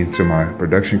money into my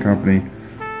production company,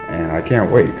 and I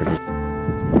can't wait. Cause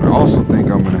I also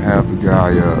think I'm gonna have the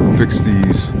guy fix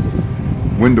these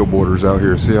window borders out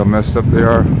here. See how messed up they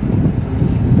are?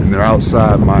 And they're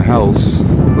outside my house,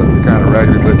 looking kind of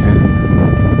raggedy looking.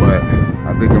 But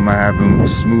I think I'm gonna have him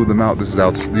smooth them out. These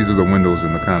are the windows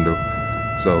in the condo.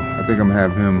 So I think I'm gonna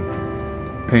have him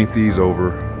paint these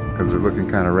over because they're looking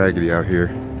kind of raggedy out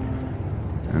here.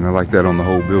 And I like that on the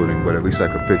whole building, but at least I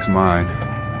could fix mine,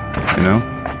 you know?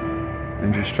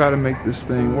 And just try to make this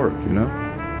thing work, you know?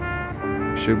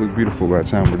 It should look beautiful by the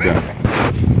time we're done.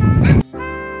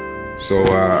 So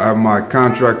I have my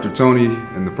contractor, Tony,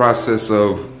 in the process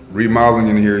of remodeling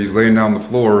in here. He's laying down the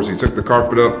floors. He took the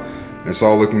carpet up, and it's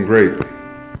all looking great.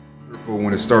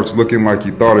 When it starts looking like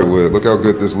you thought it would. Look how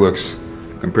good this looks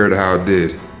compared to how it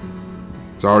did.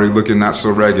 It's already looking not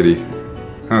so raggedy.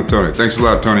 Huh, Tony? Thanks a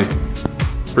lot, Tony.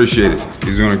 Appreciate it.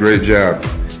 He's doing a great job.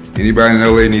 Anybody in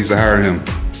LA needs to hire him.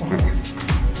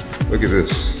 Look at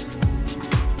this.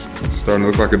 It's starting to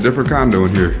look like a different condo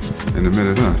in here in a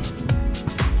minute, huh?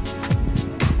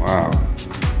 Wow.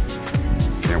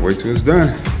 Can't wait till it's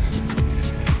done.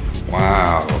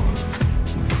 Wow.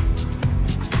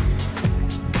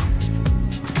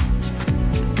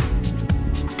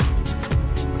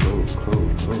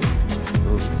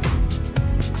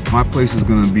 My place is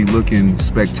gonna be looking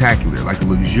spectacular, like a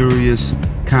luxurious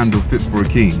condo fit for a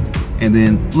king. And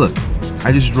then look,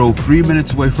 I just drove 3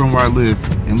 minutes away from where I live,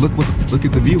 and look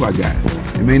at the view I got.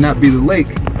 It may not be the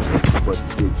lake, but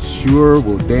it sure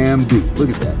will damn do. Look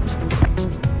at that.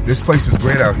 This place is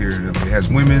great out here. It has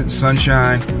women,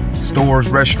 sunshine, stores,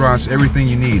 restaurants, everything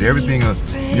you need, everything a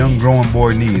young growing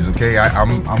boy needs. Okay,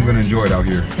 I'm gonna enjoy it out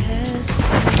here.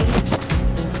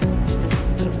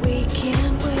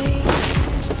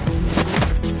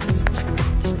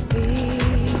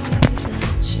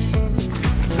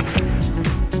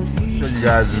 you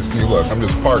guys this view. Look, I'm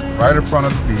just parked right in front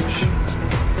of the beach.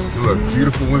 Look,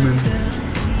 beautiful women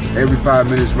every 5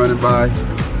 minutes running by. Look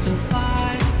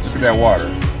at that water.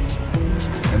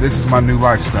 And this is my new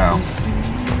lifestyle.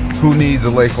 Who needs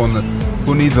a lake in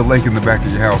the back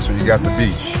of your house when you got the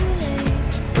beach?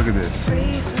 Look at this.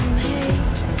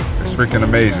 It's freaking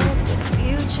amazing.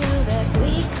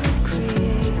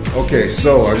 Okay,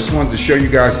 so I just wanted to show you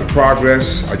guys the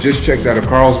progress. I just checked out of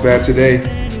Carlsbad today,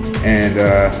 and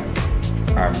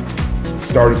I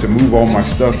started to move all my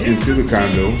stuff into the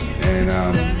condo. And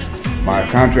my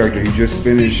contractor, he just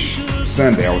finished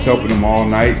Sunday. I was helping him all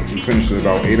night. He finished at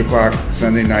about 8 o'clock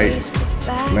Sunday night,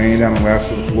 laying down the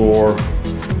last of the floor,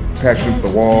 patching up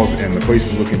the walls, and the place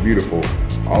is looking beautiful.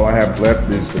 All I have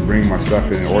left is to bring my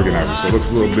stuff in and organize it. So it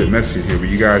looks a little bit messy here, but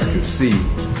you guys can see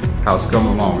how it's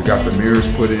coming along. We got the mirrors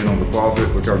put in on the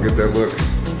closet. Look how good that looks.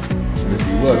 And if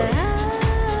you look,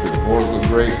 see the floors look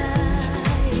great.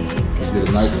 Did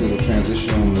a nice little transition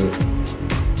on the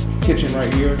kitchen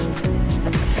right here.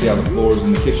 See how the floors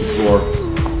in the kitchen floor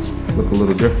look a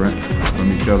little different from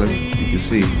each other. You can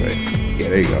see, but yeah,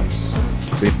 there you go.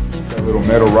 See that little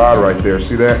metal rod right there,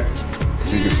 see that?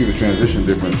 So you can see the transition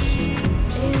difference.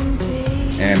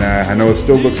 And I know it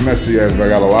still looks messy, but I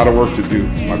got a lot of work to do.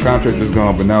 My contract is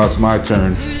gone, but now it's my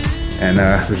turn. And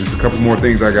there's just a couple more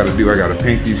things I gotta do. I gotta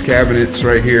paint these cabinets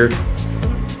right here,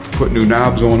 put new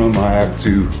knobs on them. I have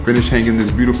to finish hanging this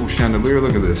beautiful chandelier.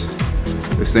 Look at this.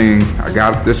 This thing, I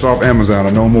got this off Amazon. I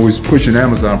know I'm always pushing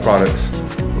Amazon products.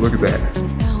 But look at that.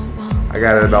 I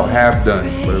got it about half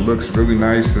done, but it looks really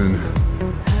nice and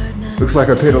looks like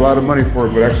I paid a lot of money for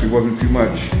it, but actually wasn't too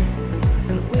much.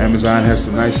 Amazon has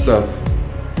some nice stuff.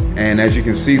 And as you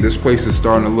can see, this place is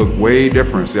starting to look way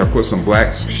different. See, I put some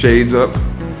black shades up.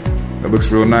 That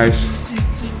looks real nice.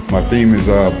 My theme is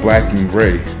black and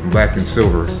gray, black and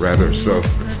silver rather. So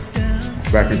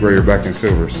black and gray or black and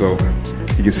silver. So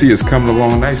you can see it's coming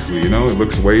along nicely, you know? It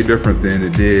looks way different than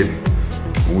it did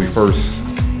when we first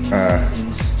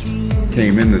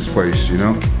came in this place, you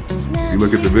know? If you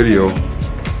look at the video,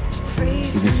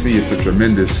 you can see it's a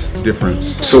tremendous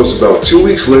difference. So it's about 2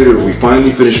 weeks later, we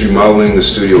finally finished remodeling the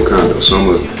studio condo. So I'm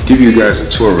gonna give you guys a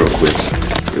tour real quick.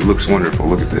 It looks wonderful,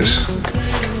 look at this.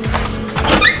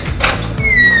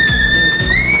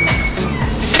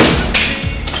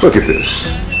 Look at this.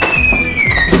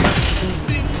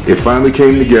 It finally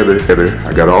came together.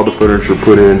 I got all the furniture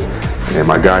put in, and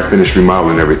my guy finished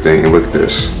remodeling everything, and look at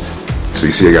this. So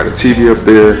you see I got a TV up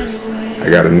there, I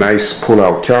got a nice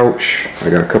pull-out couch, I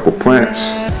got a couple plants,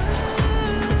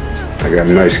 I got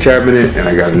a nice cabinet, and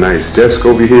I got a nice desk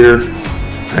over here.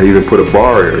 I even put a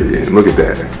bar area in, look at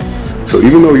that. So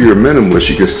even though you're a minimalist,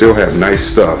 you can still have nice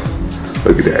stuff.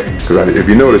 Look at that, because if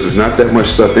you notice, there's not that much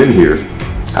stuff in here.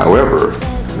 However,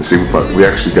 see, we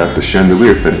actually got the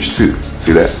chandelier finished too.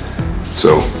 See that?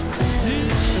 So,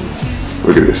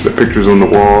 look at this. The pictures on the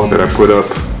wall that I put up.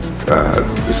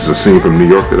 This is a scene from New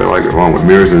York that I like, along with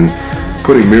mirrors. And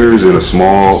putting mirrors in a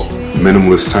small,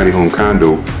 minimalist, tiny home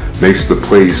condo makes the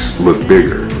place look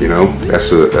bigger. You know,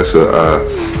 that's a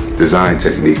design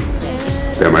technique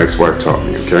that my ex-wife taught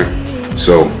me. Okay.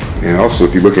 So, and also,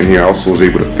 if you look in here, I also was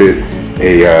able to fit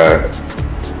a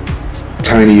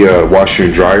tiny washer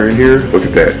and dryer in here. Look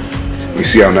at that. You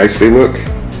see how nice they look?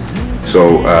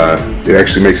 So it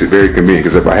actually makes it very convenient,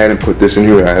 because if I hadn't put this in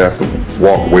here, I'd have to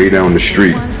walk way down the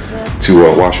street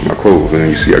to wash my clothes. And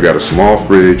you see I got a small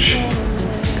fridge,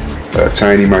 a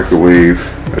tiny microwave,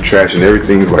 a trash, and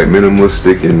everything's like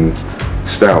minimalistic and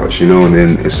stylish, you know. And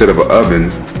then instead of an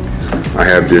oven, I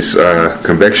have this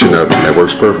convection oven that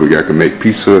works perfectly. I can make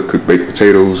pizza, cook baked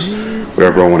potatoes,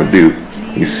 whatever I want to do.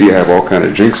 You see I have all kind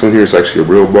of drinks on here. It's actually a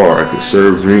real bar. I can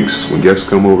serve drinks when guests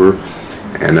come over.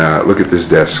 And look at this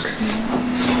desk.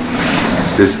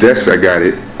 This desk, I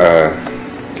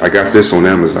got this on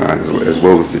Amazon, as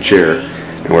well as the chair.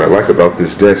 And what I like about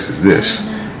this desk is this.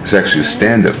 It's actually a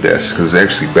stand-up desk, because it's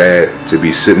actually bad to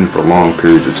be sitting for long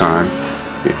periods of time.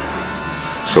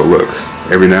 So look,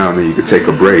 every now and then you can take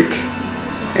a break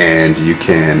and you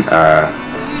can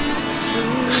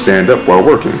stand up while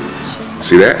working.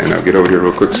 See that? And I'll get over here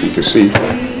real quick so you can see.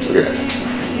 Look at that.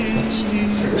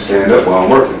 I can stand up while I'm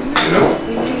working, you know?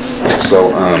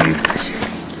 So,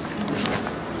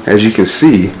 as you can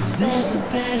see,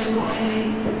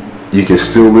 you can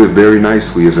still live very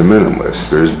nicely as a minimalist.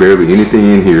 There's barely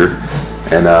anything in here.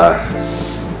 And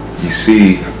you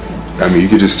see, I mean, you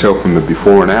can just tell from the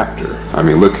before and after. I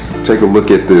mean, look, take a look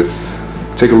at the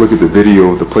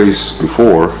video of the place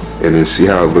before, and then see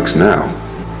how it looks now.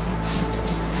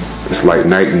 It's like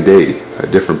night and day, a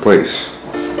different place.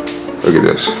 Look at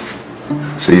this.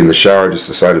 See, in the shower, I just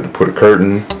decided to put a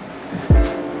curtain,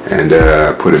 And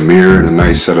put a mirror and a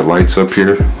nice set of lights up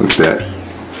here. Look at that.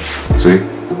 See?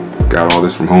 Got all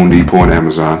this from Home Depot and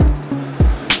Amazon.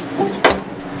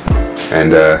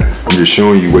 And I'm just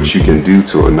showing you what you can do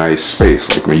to a nice space.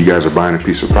 Like when you guys are buying a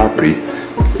piece of property,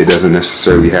 it doesn't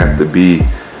necessarily have to be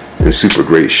in super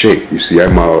great shape. You see, I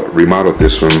remodeled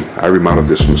this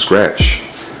from scratch.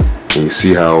 And you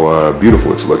see how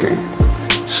beautiful it's looking.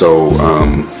 So,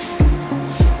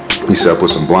 you see, I put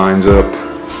some blinds up.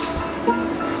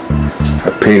 I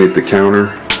painted the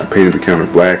counter. I painted the counter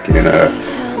black, and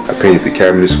I painted the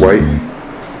cabinets white.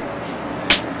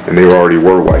 And they already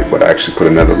were white, but I actually put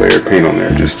another layer of paint on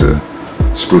there just to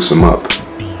spruce them up.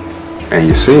 And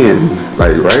you're seeing,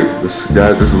 like, right? This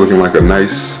is looking like a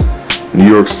nice New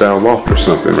York style loft or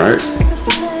something, right?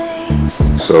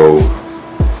 So,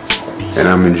 and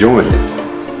I'm enjoying it.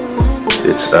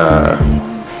 It's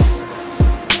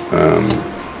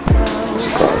what's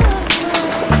it called?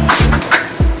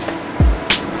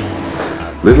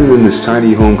 Living in this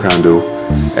tiny home condo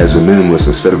as a minimalist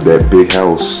instead of that big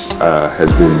house has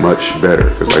been much better.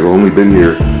 Because I've only been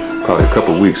here probably a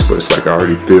couple weeks, but it's like I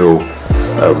already feel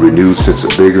a renewed sense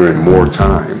of vigor and more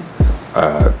time.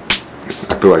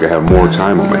 I feel like I have more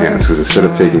time on my hands because instead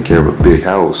of taking care of a big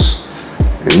house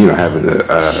and, you know, having to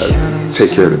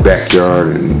take care of the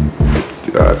backyard and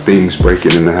things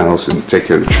breaking in the house and take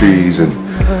care of the trees and,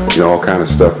 you know, all kind of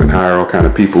stuff, and hire all kind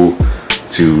of people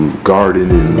to garden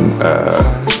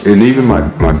and even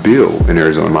my bill in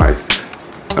Arizona, my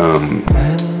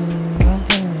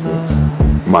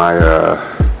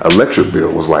electric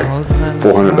bill was like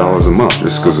 $400 a month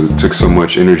just because it took so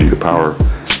much energy to power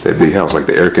that big house, like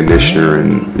the air conditioner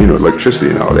and, you know,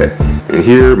 electricity and all that. And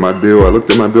here, my bill, I looked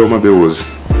at my bill was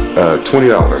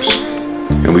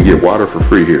 $20, and we get water for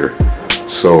free here.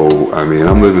 So, I mean,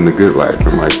 I'm living the good life.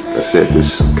 And like I said,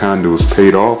 this condo is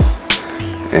paid off,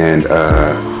 and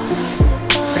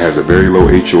it has a very low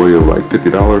HOA of like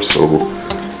 $50, so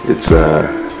it's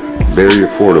very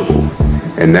affordable.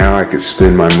 And now I could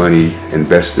spend my money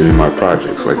investing in my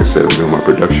projects. Like I said, I'm doing my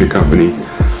production company.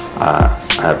 I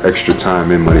have extra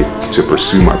time and money to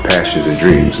pursue my passions and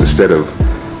dreams instead of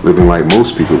living like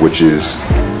most people, which is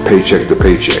paycheck to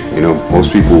paycheck. You know,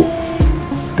 most people,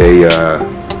 they are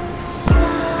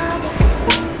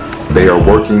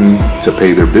working to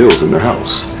pay their bills in their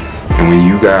house. And when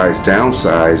you guys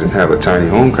downsize and have a tiny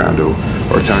home condo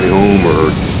or a tiny home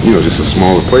or, you know, just a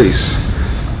smaller place,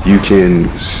 you can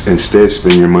instead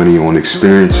spend your money on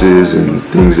experiences and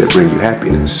things that bring you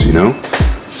happiness, you know?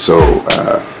 So,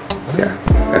 yeah,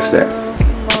 that's that.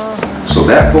 So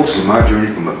that, folks, is my journey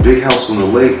from a big house on the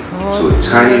lake to a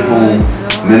tiny home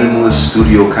minimalist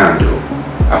studio condo.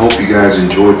 I hope you guys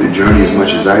enjoyed the journey as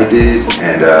much as I did,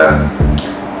 and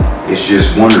it's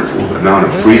just wonderful. The amount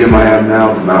of freedom I have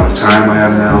now, the amount of time I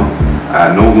have now.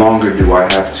 No longer do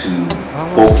I have to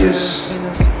focus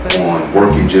on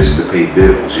working just to pay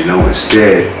bills, you know.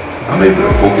 Instead, I'm able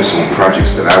to focus on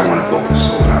projects that I want to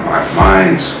focus on. My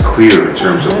mind's clear in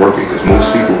terms of working, because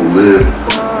most people who live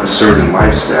a certain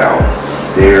lifestyle,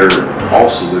 they're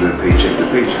also living paycheck to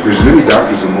paycheck. There's many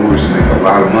doctors and lawyers that make a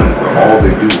lot of money, but all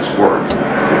they do is work.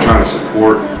 They're trying to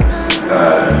support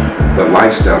the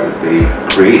lifestyle that they've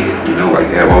created, you know, like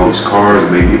they have all these cars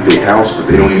and maybe a big house, but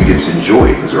they don't even get to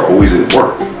enjoy it because they're always at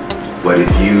work. But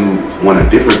if you want a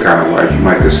different kind of life, you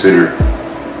might consider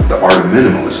the art of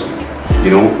minimalism,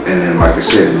 you know. And then, like I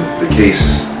said, in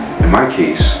my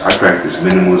case, I practice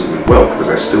minimalism and wealth because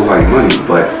I still like money,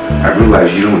 but I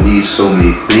realize you don't need so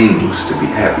many things to be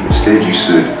happy. Instead, you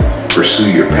should pursue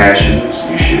your passions.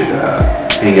 You should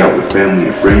hang out with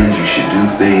family and friends. You should do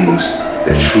things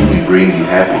that truly bring you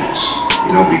happiness,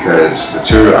 you know, because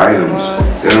material items,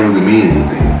 they don't really mean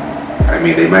anything. I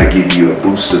mean, they might give you a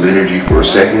boost of energy for a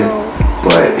second,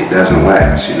 but it doesn't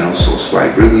last, you know. So it's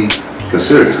like, really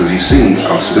consider this, because you see,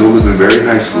 I'm still living very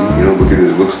nicely, you know. Look at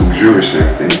this, it looks luxurious and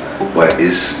everything, but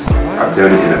I've done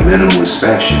it in a minimalist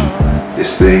fashion.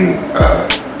 This thing,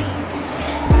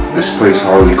 this place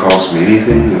hardly cost me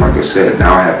anything, and like I said,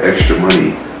 now I have extra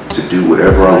money to do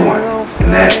whatever I want, and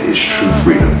that is true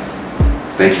freedom.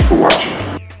 Thank you for watching.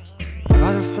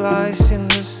 Butterflies in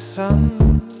the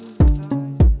sun,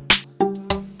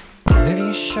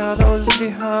 leaving shadows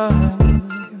behind.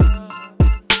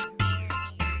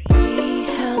 He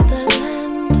held the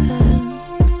lantern,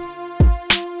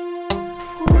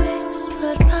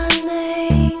 whispered my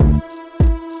name.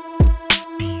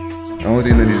 The only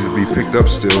thing that needs to be picked up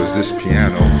still is this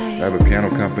piano. I have a piano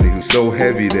company who's so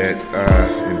heavy that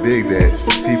and big that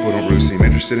people don't really seem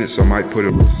interested in it, so I might put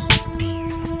it.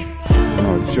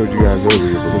 I showed you guys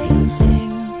earlier, but look at this.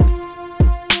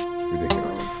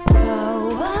 Ridiculous.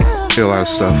 Still a lot of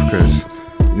stuff because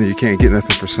You can't get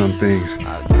nothing for some things.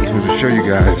 I'm going to show you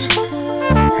guys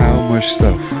how much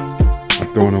stuff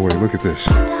I'm throwing away. Look at this.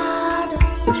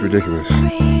 It's ridiculous.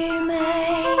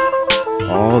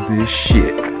 All this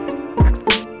shit.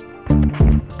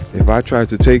 If I tried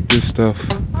to take this stuff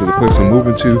to the place I'm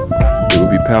moving to, it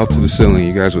would be piled to the ceiling.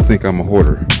 You guys would think I'm a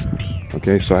hoarder.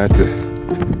 Okay, so I had to,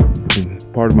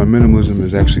 and part of my minimalism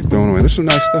is actually throwing away. There's some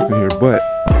nice stuff in here, but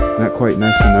not quite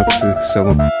nice enough to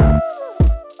sell them.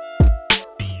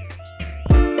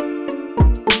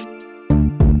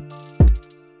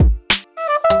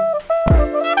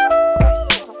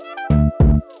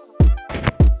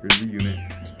 Here's the unit.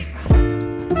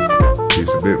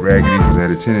 It's a bit raggedy because I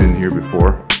had a tenant in here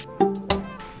before.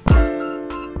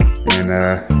 And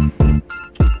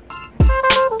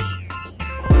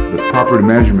the property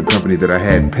management company that I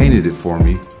had painted it for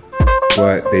me,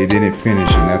 but they didn't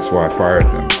finish, and that's why I fired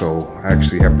them. So I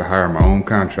actually have to hire my own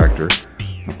contractor.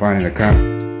 I'm finding a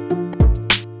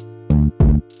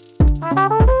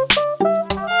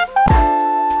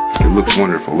It looks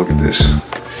wonderful. Look at this.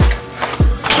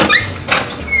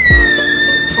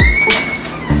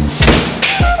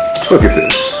 Look at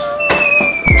this.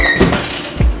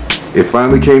 It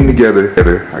finally came together.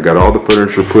 I got all the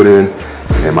furniture put in,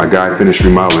 and my guy finished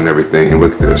remodeling everything, and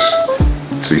look at this.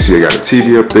 So you see I got a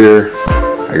TV up there,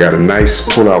 I got a nice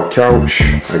pull-out couch,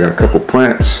 I got a couple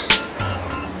plants,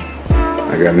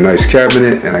 I got a nice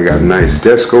cabinet, and I got a nice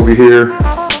desk over here.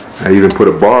 I even put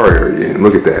a bar area in,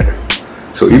 look at that.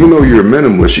 So even though you're a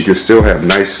minimalist, you can still have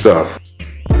nice stuff.